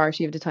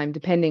majority of the time,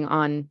 depending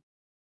on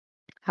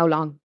how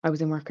long I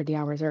was in work, or the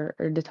hours, or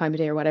the time of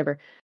day, or whatever.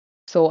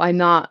 So I'm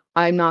not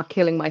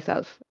killing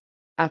myself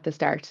at the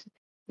start.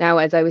 Now,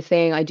 as I was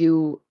saying, I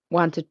do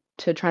want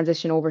to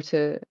transition over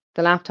to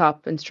the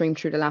laptop and stream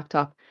through the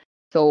laptop.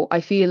 So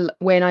I feel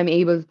when I'm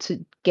able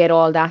to get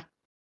all that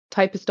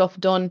type of stuff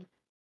done,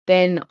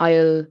 then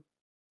I'll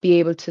be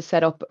able to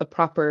set up a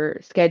proper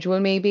schedule,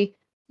 maybe,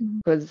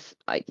 because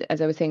as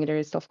I was saying, there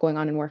is stuff going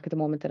on in work at the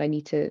moment that I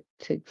need to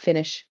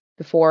finish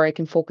before I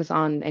can focus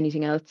on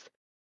anything else.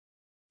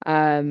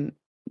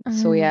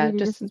 So yeah, really,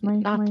 just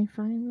not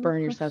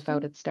burn yourself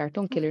out at the start.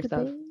 Don't kill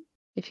yourself.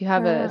 If you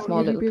have a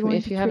small little bit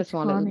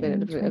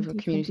of a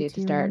community at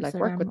the start, like,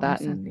 work with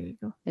that and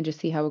just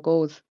see how it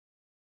goes.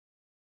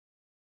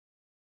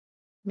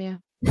 Yeah.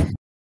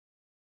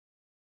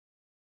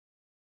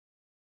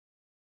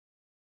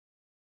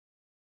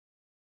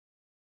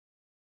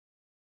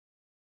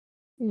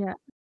 Yeah.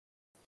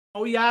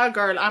 Oh yeah,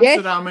 girl,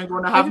 Amsterdam. I'm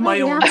going to have my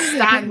own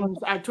stand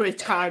at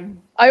TwitchCon.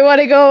 I want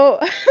to go.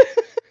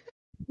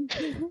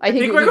 I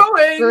think it we're would be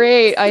going.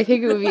 great. I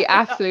think it would be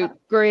absolute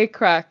great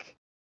crack,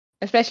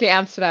 especially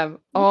Amsterdam.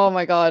 Oh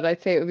my god,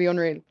 I'd say it would be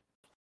unreal.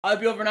 I'll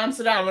be over in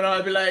Amsterdam and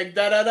I'll be like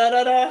da da da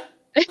da da.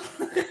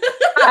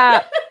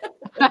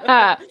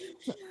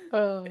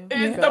 Oh,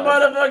 It's the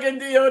God. motherfucking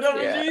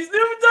DOWG Yeah.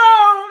 Snoop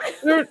Dogg.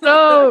 Snoop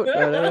Dogg.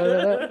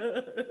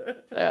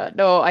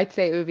 No, I'd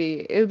say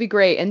it would be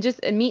great, and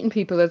just meeting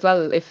people as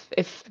well.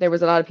 If there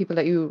was a lot of people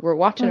that you were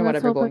watching or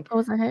whatever going,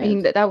 I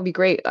think that would be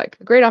great. Like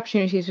a great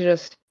opportunity to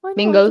just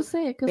mingle,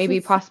 maybe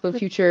possible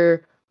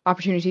future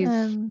opportunities,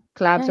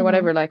 collabs or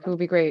whatever. Like it would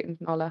be great and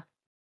all that.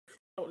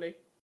 Totally.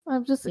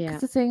 I'm just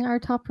saying our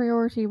top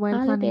priority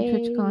while planning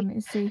TwitchCon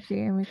is safety,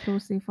 and we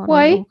closely follow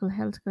local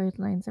health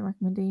guidelines and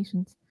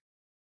recommendations.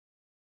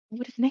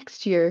 What is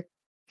next year? It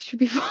should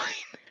be fine.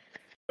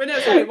 Wait, no,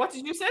 sorry. What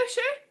did you say,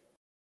 Shay?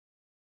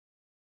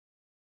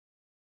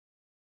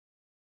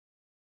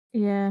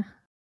 Yeah.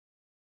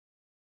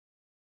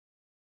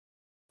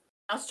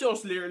 That's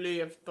just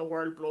literally if the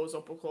world blows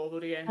up with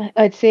COVID again.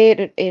 I'd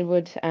say it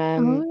would.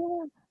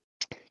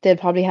 They'd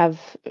probably have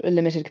a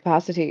limited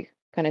capacity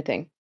kind of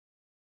thing.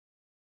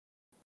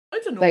 I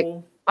don't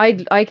know.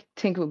 Like, I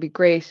think it would be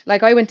great.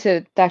 Like I went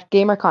to that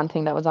GamerCon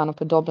thing that was on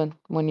up in Dublin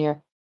one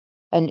year,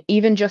 and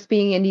even just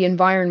being in the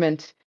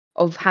environment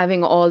of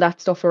having all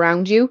that stuff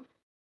around you,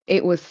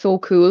 it was so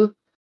cool.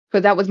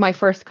 But that was my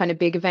first kind of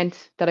big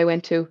event that I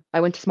went to.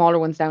 I went to smaller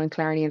ones down in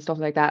Clarny and stuff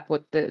like that,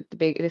 but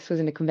this was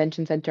in a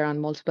convention centre on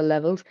multiple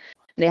levels.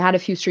 And they had a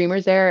few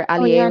streamers there.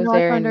 Ali was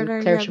there and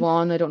Claire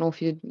Siobhan. I don't know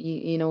if you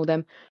know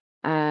them.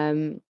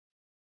 Claire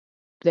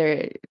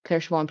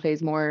Siobhan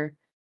plays more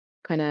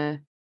kind of,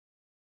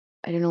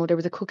 I don't know, there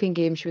was a cooking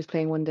game she was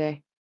playing one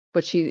day.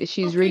 But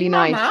she's really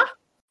nice.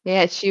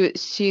 Yeah,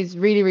 she's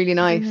really, really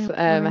nice.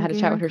 I had a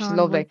chat with her. She's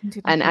lovely.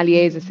 And Ali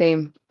is the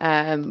same.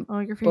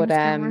 Your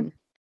famous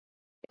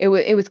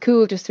it was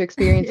cool just to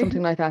experience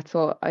something like that.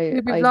 So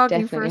I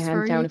definitely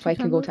hands down, if I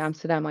can go to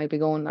Amsterdam, I'd be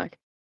going like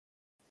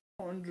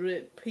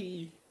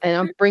 100p. And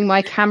I'll bring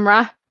my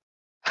camera.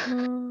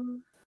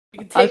 I'll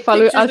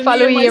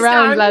follow you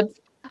around, lads.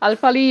 I'll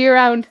follow you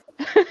around.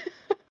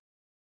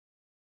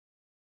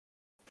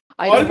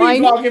 I'll be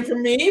vlogging for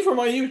me for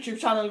my YouTube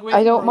channel.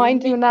 I don't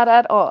mind doing that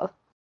at all.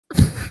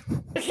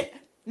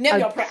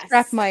 I'll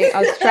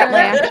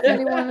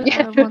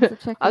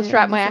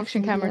strap my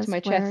action camera to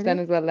my chest then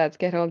as well, lads.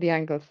 Get all the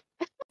angles.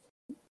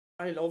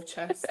 I love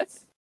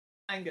chests.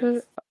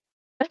 Angles.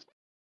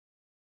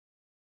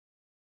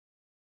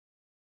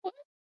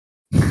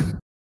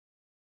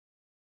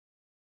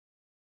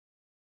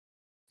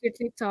 Your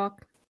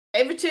TikTok.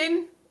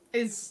 Everything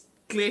is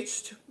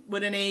glitched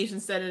with an 8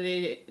 instead of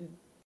the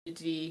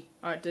D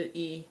or the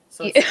E.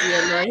 So it's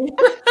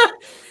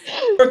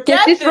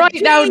Get this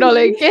right now,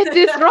 Nolly. Get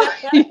this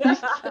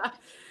right.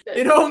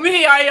 You know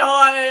me,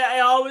 I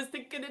always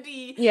think of the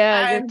D.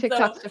 Yeah, the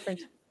TikTok's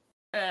different.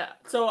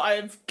 So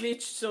I've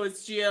glitched, so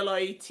it's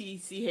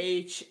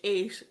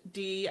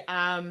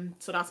Glitch8d.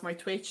 So that's my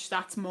Twitch.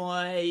 That's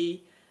my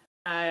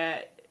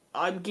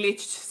I'm Glitched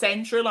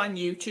Central on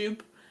YouTube.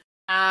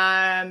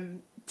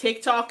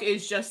 TikTok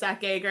is just that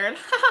gay girl.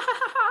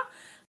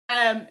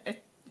 It's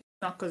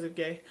not because of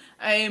gay.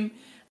 And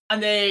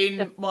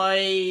then my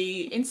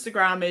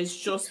Instagram is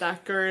just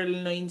that girl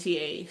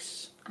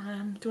 98.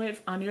 Do I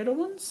have any other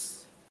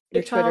ones?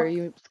 Your Twitter,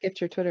 you skipped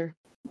your Twitter.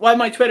 Well,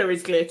 my Twitter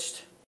is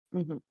glitched.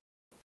 Mm-hmm.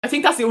 I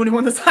think that's the only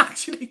one that's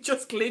actually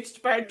just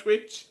glitched by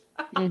Twitch.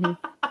 Mm-hmm.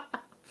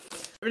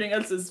 Everything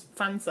else is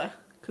fancy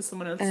because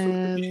someone else took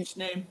the Twitch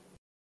name.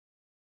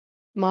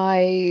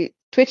 My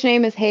Twitch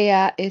name is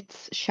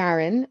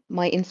Heyitssharon.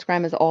 My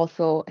Instagram is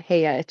also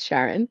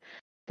Heyitssharon.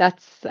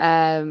 That's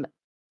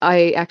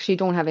I actually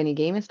don't have any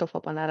gaming stuff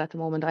up on that at the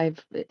moment.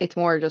 It's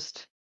more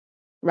just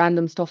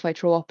random stuff I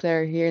throw up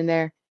there here and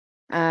there.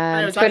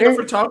 Is that your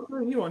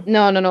photographer?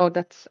 No.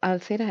 That's I'll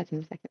say that in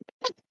a second.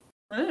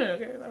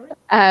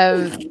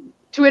 Okay.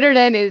 Twitter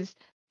then is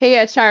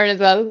Heyitssharon as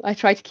well. I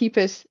try to keep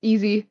it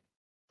easy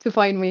to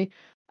find me.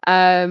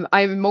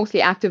 I'm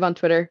mostly active on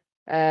Twitter.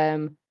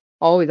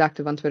 Always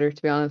active on Twitter,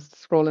 to be honest,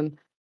 scrolling.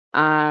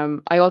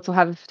 I also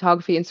have a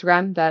photography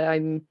Instagram that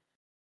I'm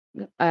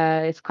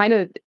it's kind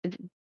of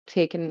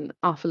taken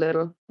off a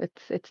little.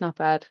 It's not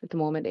bad at the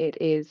moment. It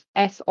is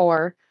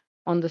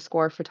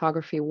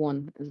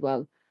SR_photography1 as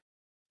well.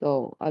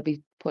 So I'll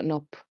be putting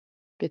up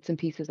bits and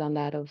pieces on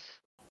that of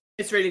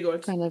it's really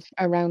good. Kind of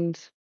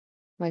around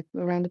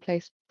the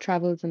place,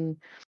 travels, and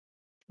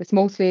it's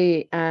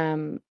mostly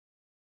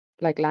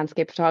like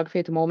landscape photography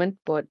at the moment,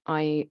 but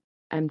I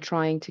am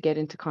trying to get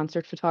into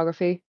concert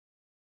photography.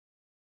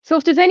 So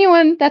if there's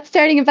anyone that's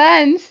starting a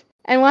band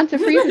and wants a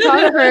free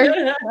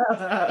photographer,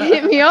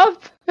 hit me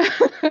up.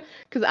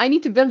 Because I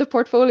need to build a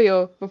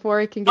portfolio before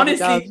I can get a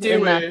job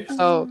in that.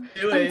 So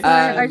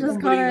I just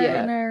got it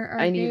in our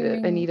I need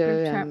a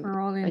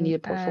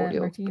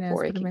portfolio Martinez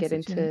before I can get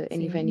into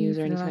any venues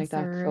or anything like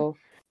that. So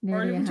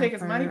or you can take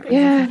as many pictures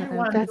as you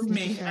want of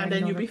me, and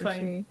then you'll be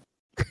fine.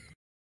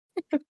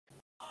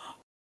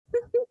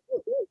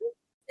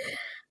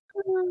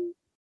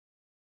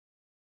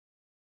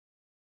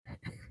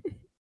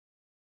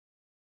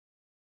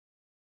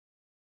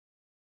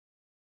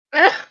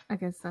 I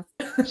guess that's...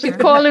 She's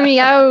calling me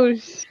out.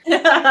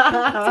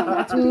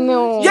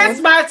 No.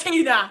 Yes,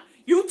 Martina!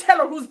 You tell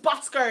her who's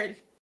boss girl.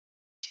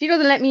 She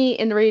doesn't let me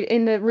in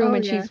the room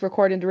when yeah. she's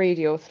recording the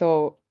radio,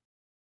 so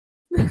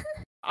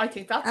I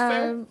think that's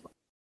fair.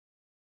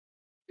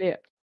 yeah.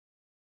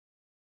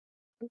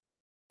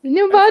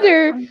 No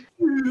bother.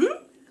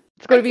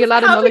 It's going to be a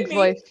lot of Mullig's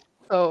voice.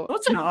 So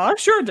I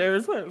sure do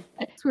as well.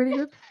 It's really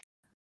good.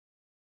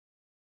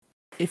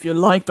 If you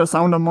like the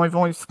sound of my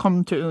voice,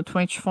 come to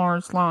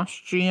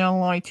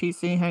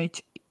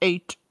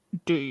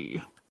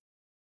Twitch.tv/Glitch8d.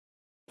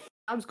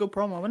 That was good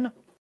promo, wasn't it?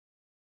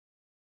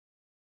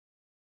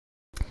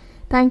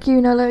 Thank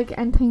you, Nullig,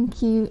 and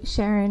thank you,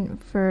 Sharon,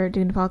 for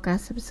doing the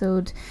podcast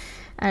episode.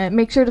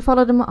 Make sure to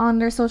follow them on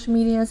their social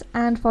medias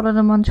and follow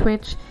them on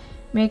Twitch.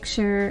 Make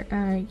sure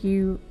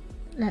you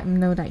let them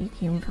know that you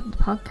came from the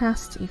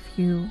podcast if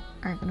you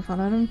aren't going to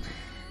follow them.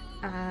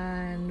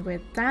 And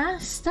with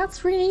that,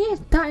 that's really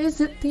it. That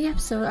is it, the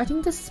episode. I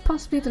think this is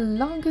possibly the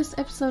longest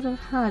episode I've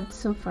had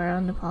so far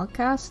on the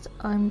podcast.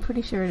 I'm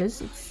pretty sure it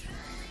is. It's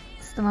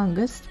the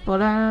longest,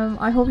 but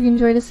I hope you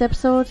enjoyed this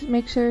episode.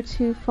 Make sure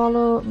to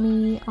follow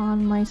me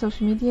on my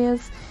social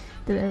medias.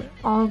 They're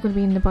all going to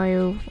be in the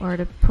bio or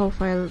the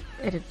profile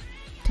edit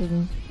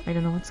thing. I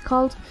don't know what it's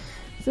called.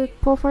 Is it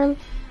profile?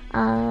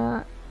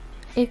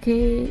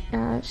 aka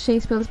Shay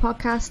Spills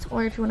Podcast,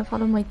 or if you want to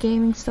follow my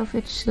gaming stuff,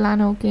 it's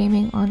Shalano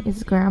Gaming on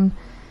Instagram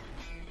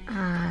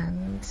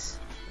and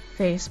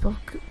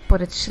Facebook,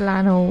 but it's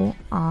Shalano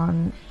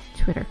on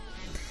Twitter.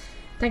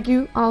 Thank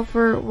you all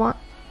for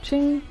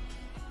watching.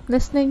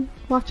 Listening,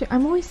 watching.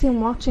 I'm always saying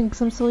watching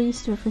because I'm so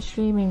used to it for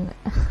streaming.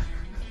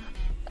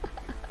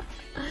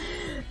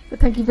 But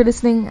thank you for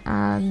listening,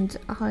 and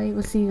I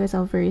will see you guys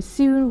all very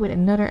soon with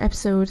another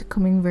episode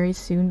coming very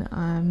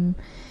soon.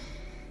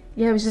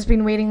 Yeah, I've just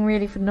been waiting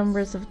really for the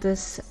numbers of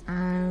this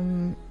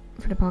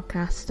for the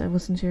podcast. I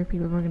wasn't sure if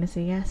people were going to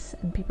say yes,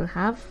 and people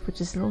have,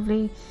 which is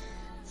lovely.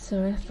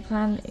 So I have to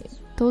plan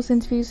those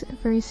interviews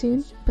very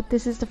soon. But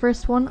this is the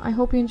first one. I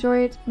hope you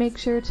enjoyed. Make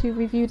sure to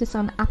review this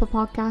on Apple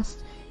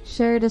Podcasts.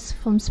 Share this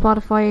from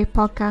Spotify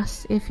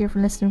podcasts if you're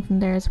listening from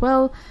there as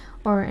well,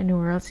 or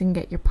anywhere else you can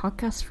get your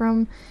podcasts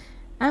from.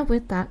 And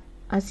with that,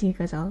 I'll see you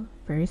guys all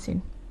very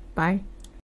soon. Bye.